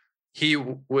 he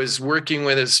was working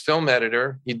with his film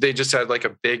editor. They just had like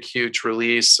a big, huge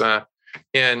release,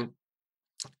 and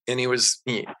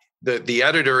the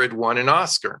editor had won an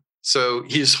Oscar. So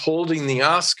he's holding the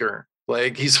Oscar,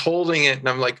 like he's holding it. And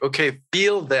I'm like, okay,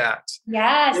 feel that.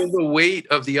 Yes. Feel the weight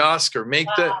of the Oscar. And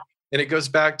it goes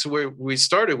back to where we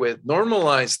started with,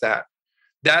 normalize that.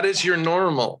 That is your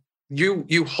normal. You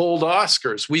hold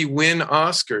Oscars. We win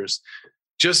Oscars.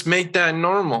 Just make that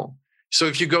normal. So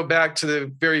if you go back to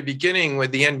the very beginning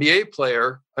with the NBA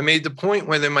player, I made the point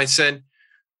with him. I said,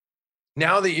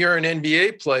 now that you're an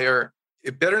NBA player,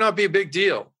 it better not be a big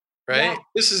deal, right? Yeah.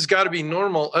 This has got to be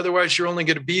normal. Otherwise, you're only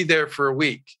going to be there for a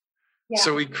week. Yeah.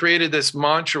 So we created this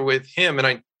mantra with him, and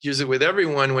I use it with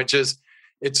everyone, which is,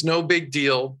 it's no big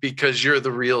deal because you're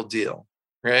the real deal,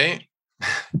 right?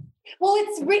 Well,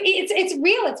 it's real.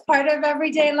 It's part of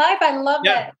everyday life. I love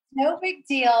it. No big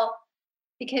deal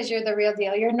because you're the real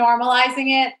deal. You're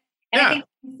normalizing it. And I think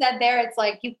you said there, it's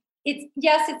like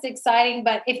it's exciting,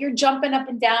 but if you're jumping up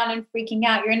and down and freaking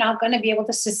out, you're not going to be able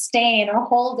to sustain or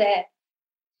hold it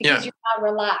because you're not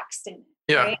relaxed in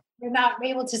it. Right? You're not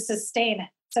able to sustain it.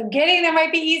 So getting there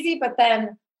might be easy, but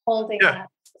then holding that,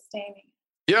 sustaining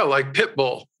it. Yeah, like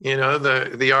Pitbull,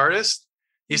 the artist.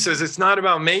 He says it's not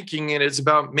about making it, it's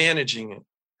about managing it,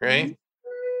 right?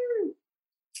 Mm-hmm.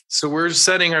 So we're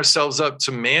setting ourselves up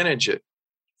to manage it.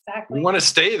 Exactly. We want to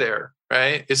stay there,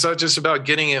 right? It's not just about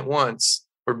getting it once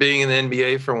or being in the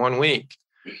NBA for 1 week.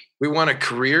 We want a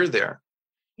career there.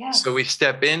 Yes. So we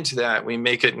step into that, we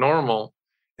make it normal,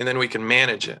 and then we can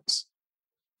manage it.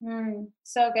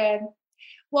 So good.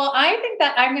 Well, I think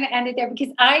that I'm going to end it there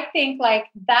because I think like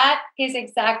that is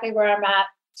exactly where I'm at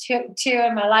too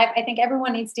in my life. I think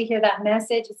everyone needs to hear that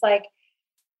message. It's like,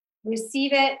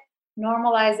 receive it,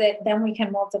 normalize it, then we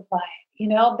can multiply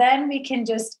it. Then we can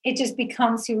it just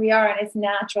becomes who we are and it's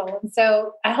natural. And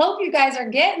so I hope you guys are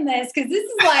getting this because this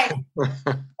is like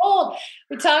old.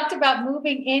 We talked about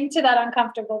moving into that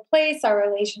uncomfortable place, our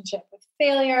relationship with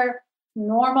failure,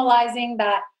 normalizing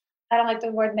that. I don't like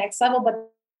the word next level,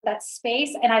 but that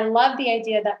space. And I love the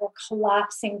idea that we're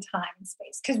collapsing time and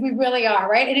space because we really are,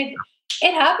 right? And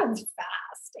it happens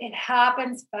fast. It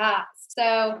happens fast.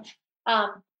 So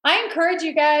I encourage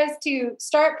you guys to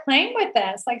start playing with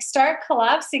this, like start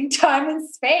collapsing time and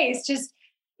space. Just,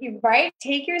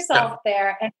 take yourself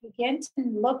there and begin to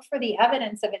look for the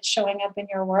evidence of it showing up in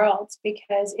your world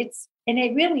because it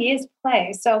really is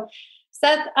play. So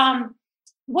Seth,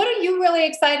 what are you really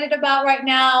excited about right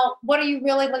now? What are you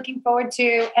really looking forward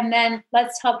to? And then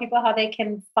let's tell people how they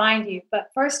can find you. But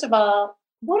first of all,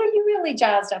 what are you really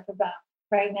jazzed up about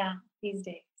right now these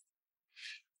days?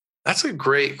 That's a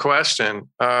great question.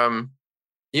 I'm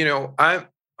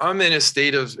in a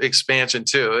state of expansion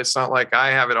too. It's not like I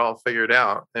have it all figured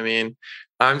out. I mean,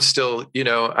 I'm still,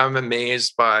 I'm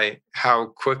amazed by how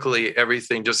quickly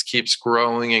everything just keeps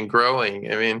growing and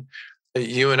growing. I mean,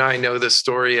 you and I know the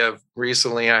story of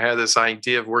recently I had this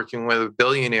idea of working with a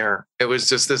billionaire. It was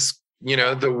just this,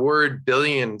 the word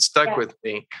billion stuck with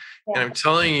me. Yeah. And I'm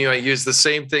telling you, I used the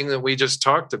same thing that we just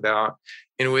talked about.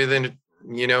 And within,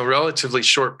 relatively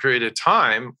short period of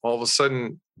time, all of a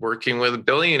sudden working with a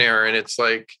billionaire. And it's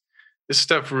like, this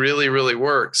stuff really, really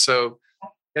works. So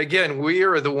again, we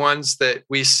are the ones that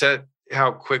we set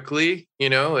how quickly,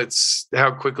 it's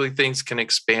how quickly things can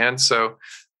expand. So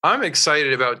I'm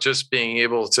excited about just being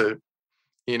able to,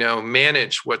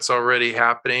 manage what's already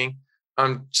happening.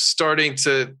 I'm starting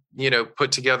to,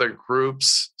 put together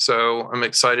groups. So I'm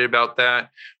excited about that.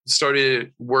 Started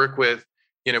to work with,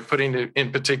 putting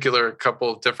in particular a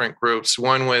couple of different groups,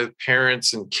 one with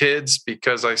parents and kids,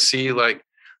 because I see like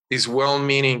these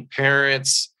well-meaning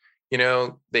parents,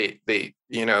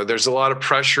 there's a lot of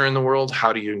pressure in the world.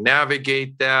 How do you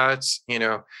navigate that?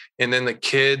 And then the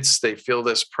kids, they feel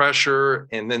this pressure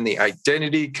and then the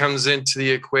identity comes into the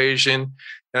equation.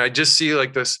 And I just see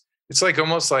like this, it's like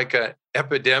almost like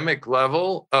epidemic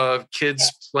level of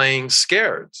kids playing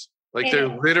scared. Like they're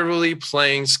literally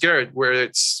playing scared,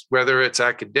 whether it's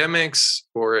academics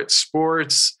or it's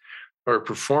sports or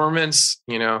performance,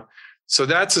 So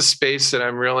that's a space that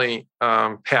I'm really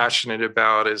passionate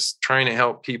about, is trying to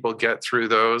help people get through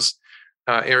those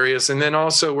areas. And then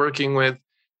also working with,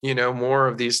 more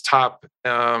of these top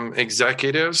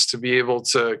executives to be able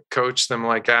to coach them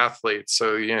like athletes.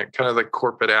 So, kind of the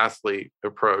corporate athlete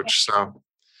approach. So,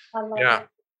 I love it.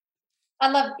 I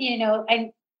love,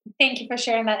 and thank you for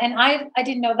sharing that. And I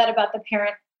didn't know that about the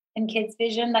parent and kids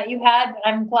vision that you had, but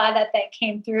I'm glad that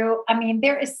came through. I mean,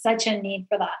 there is such a need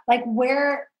for that. Like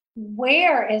where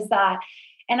is that?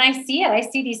 And I see it. I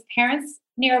see these parents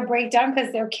near a breakdown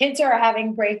because their kids are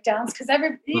having breakdowns, because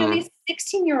these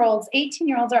 16-year-olds,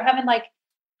 18-year-olds are having like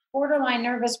borderline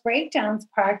nervous breakdowns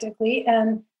practically.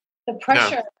 And the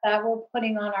pressure that we're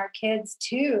putting on our kids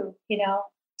too,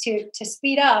 to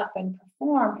speed up and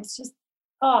perform. It's just,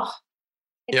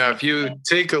 if you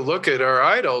take a look at our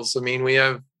idols, I mean, we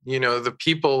have, the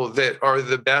people that are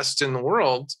the best in the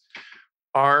world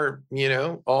are,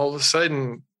 all of a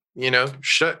sudden,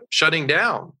 shutting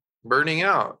down, burning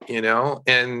out,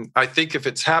 and I think if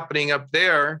it's happening up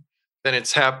there, then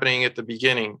it's happening at the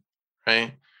beginning.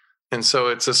 Right. And so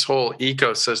it's this whole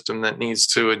ecosystem that needs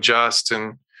to adjust.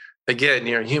 And again,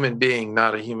 you're a human being,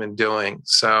 not a human doing.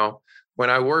 So when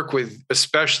I work with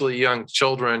especially young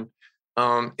children,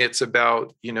 it's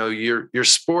about, your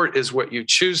sport is what you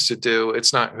choose to do.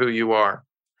 It's not who you are.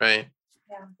 Right.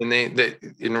 Yeah. And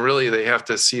they have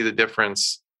to see the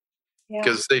difference,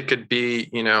 because they could be,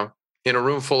 in a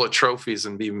room full of trophies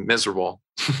and be miserable.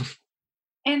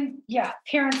 And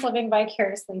parents living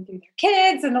vicariously through their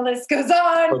kids, and the list goes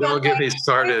on. Don't get me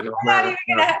started.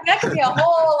 That could be a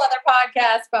whole other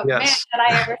podcast, but man, did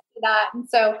I ever see that. And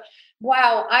so,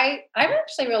 wow, I'm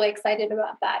actually really excited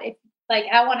about that.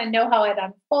 I want to know how it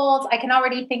unfolds. I can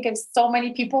already think of so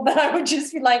many people that I would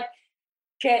just be like,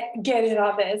 get in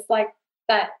on this. Like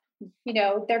that,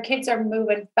 their kids are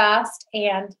moving fast,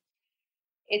 and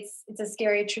it's a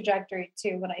scary trajectory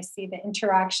too, when I see the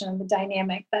interaction and the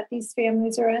dynamic that these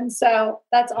families are in. So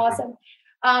that's awesome.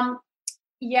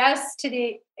 Yes to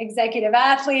the executive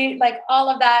athlete, like all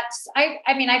of that. I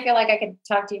feel like I could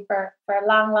talk to you for a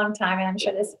long, long time, and I'm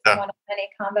sure this is one of many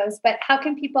combos, but how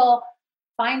can people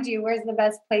find you? Where's the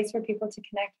best place for people to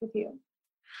connect with you?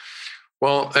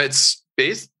 Well, it's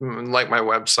based, like my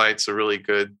website's a really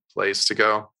good place to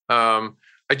go.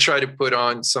 I try to put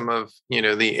on some of,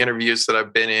 the interviews that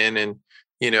I've been in, and,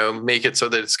 make it so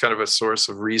that it's kind of a source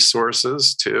of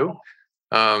resources too.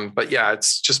 But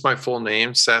it's just my full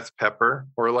name, Seth Pepper.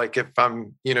 Or like if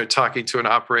I'm, talking to an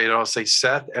operator, I'll say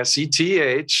Seth, SETH,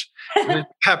 and then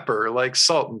Pepper, like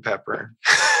salt and pepper.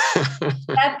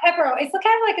 Seth Pepper. It's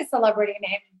kind of like a celebrity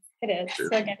name. It is. So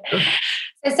good.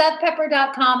 So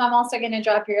SethPepper.com. I'm also going to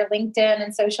drop your LinkedIn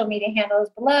and social media handles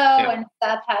below. Yeah. And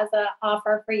Seth has an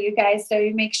offer for you guys. So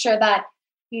you make sure that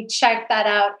you check that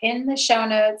out in the show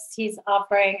notes. He's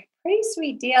offering a pretty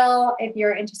sweet deal if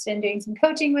you're interested in doing some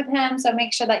coaching with him. So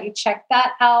make sure that you check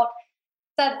that out.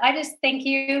 Seth, I just thank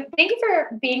you. Thank you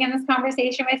for being in this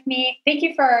conversation with me. Thank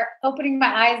you for opening my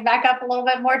eyes back up a little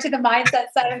bit more to the mindset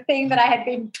side of things that I had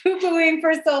been poo-pooing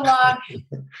for so long.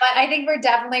 But I think we're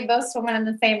definitely both swimming in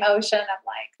the same ocean of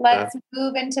let's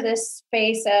move into this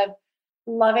space of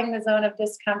loving the zone of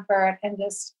discomfort and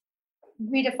just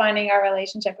redefining our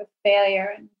relationship with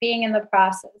failure and being in the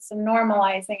process and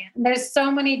normalizing it. And there's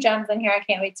so many gems in here. I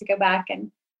can't wait to go back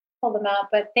and pull them out.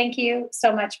 But thank you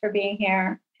so much for being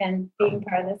here and being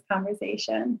part of this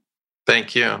conversation.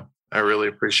 Thank you. I really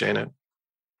appreciate it.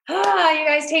 You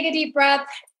guys take a deep breath.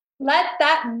 Let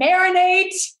that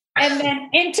marinate and then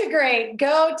integrate.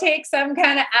 Go take some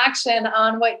kind of action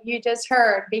on what you just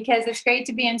heard, because it's great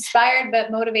to be inspired, but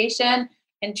motivation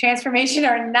and transformation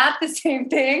are not the same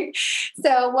thing.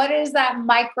 So what is that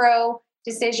micro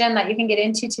decision that you can get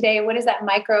into today? What is that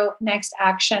micro next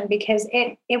action? Because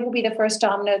it will be the first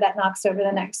domino that knocks over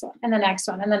the next one and the next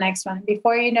one and the next one.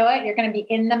 Before you know it, you're going to be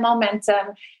in the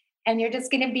momentum and you're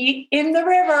just going to be in the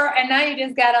river. And now you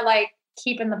just got to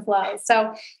keep in the flow.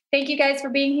 So thank you guys for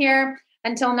being here.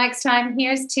 Until next time,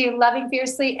 here's to loving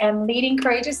fiercely and leading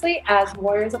courageously as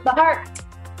warriors of the heart.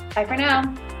 Bye for now.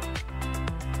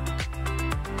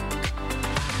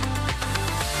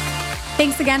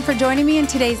 Thanks again for joining me in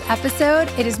today's episode.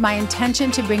 It is my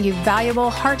intention to bring you valuable,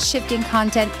 heart-shifting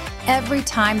content every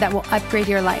time that will upgrade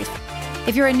your life.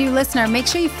 If you're a new listener, make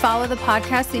sure you follow the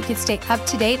podcast so you can stay up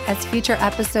to date as future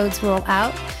episodes roll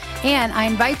out. And I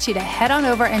invite you to head on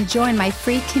over and join my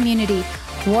free community,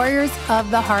 Warriors of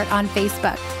the Heart, on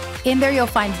Facebook. In there, you'll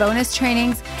find bonus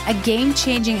trainings, a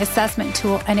game-changing assessment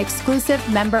tool, and exclusive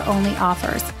member-only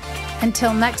offers.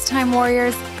 Until next time,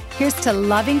 warriors, here's to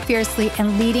loving fiercely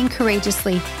and leading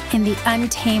courageously in the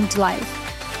untamed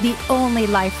life, the only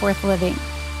life worth living.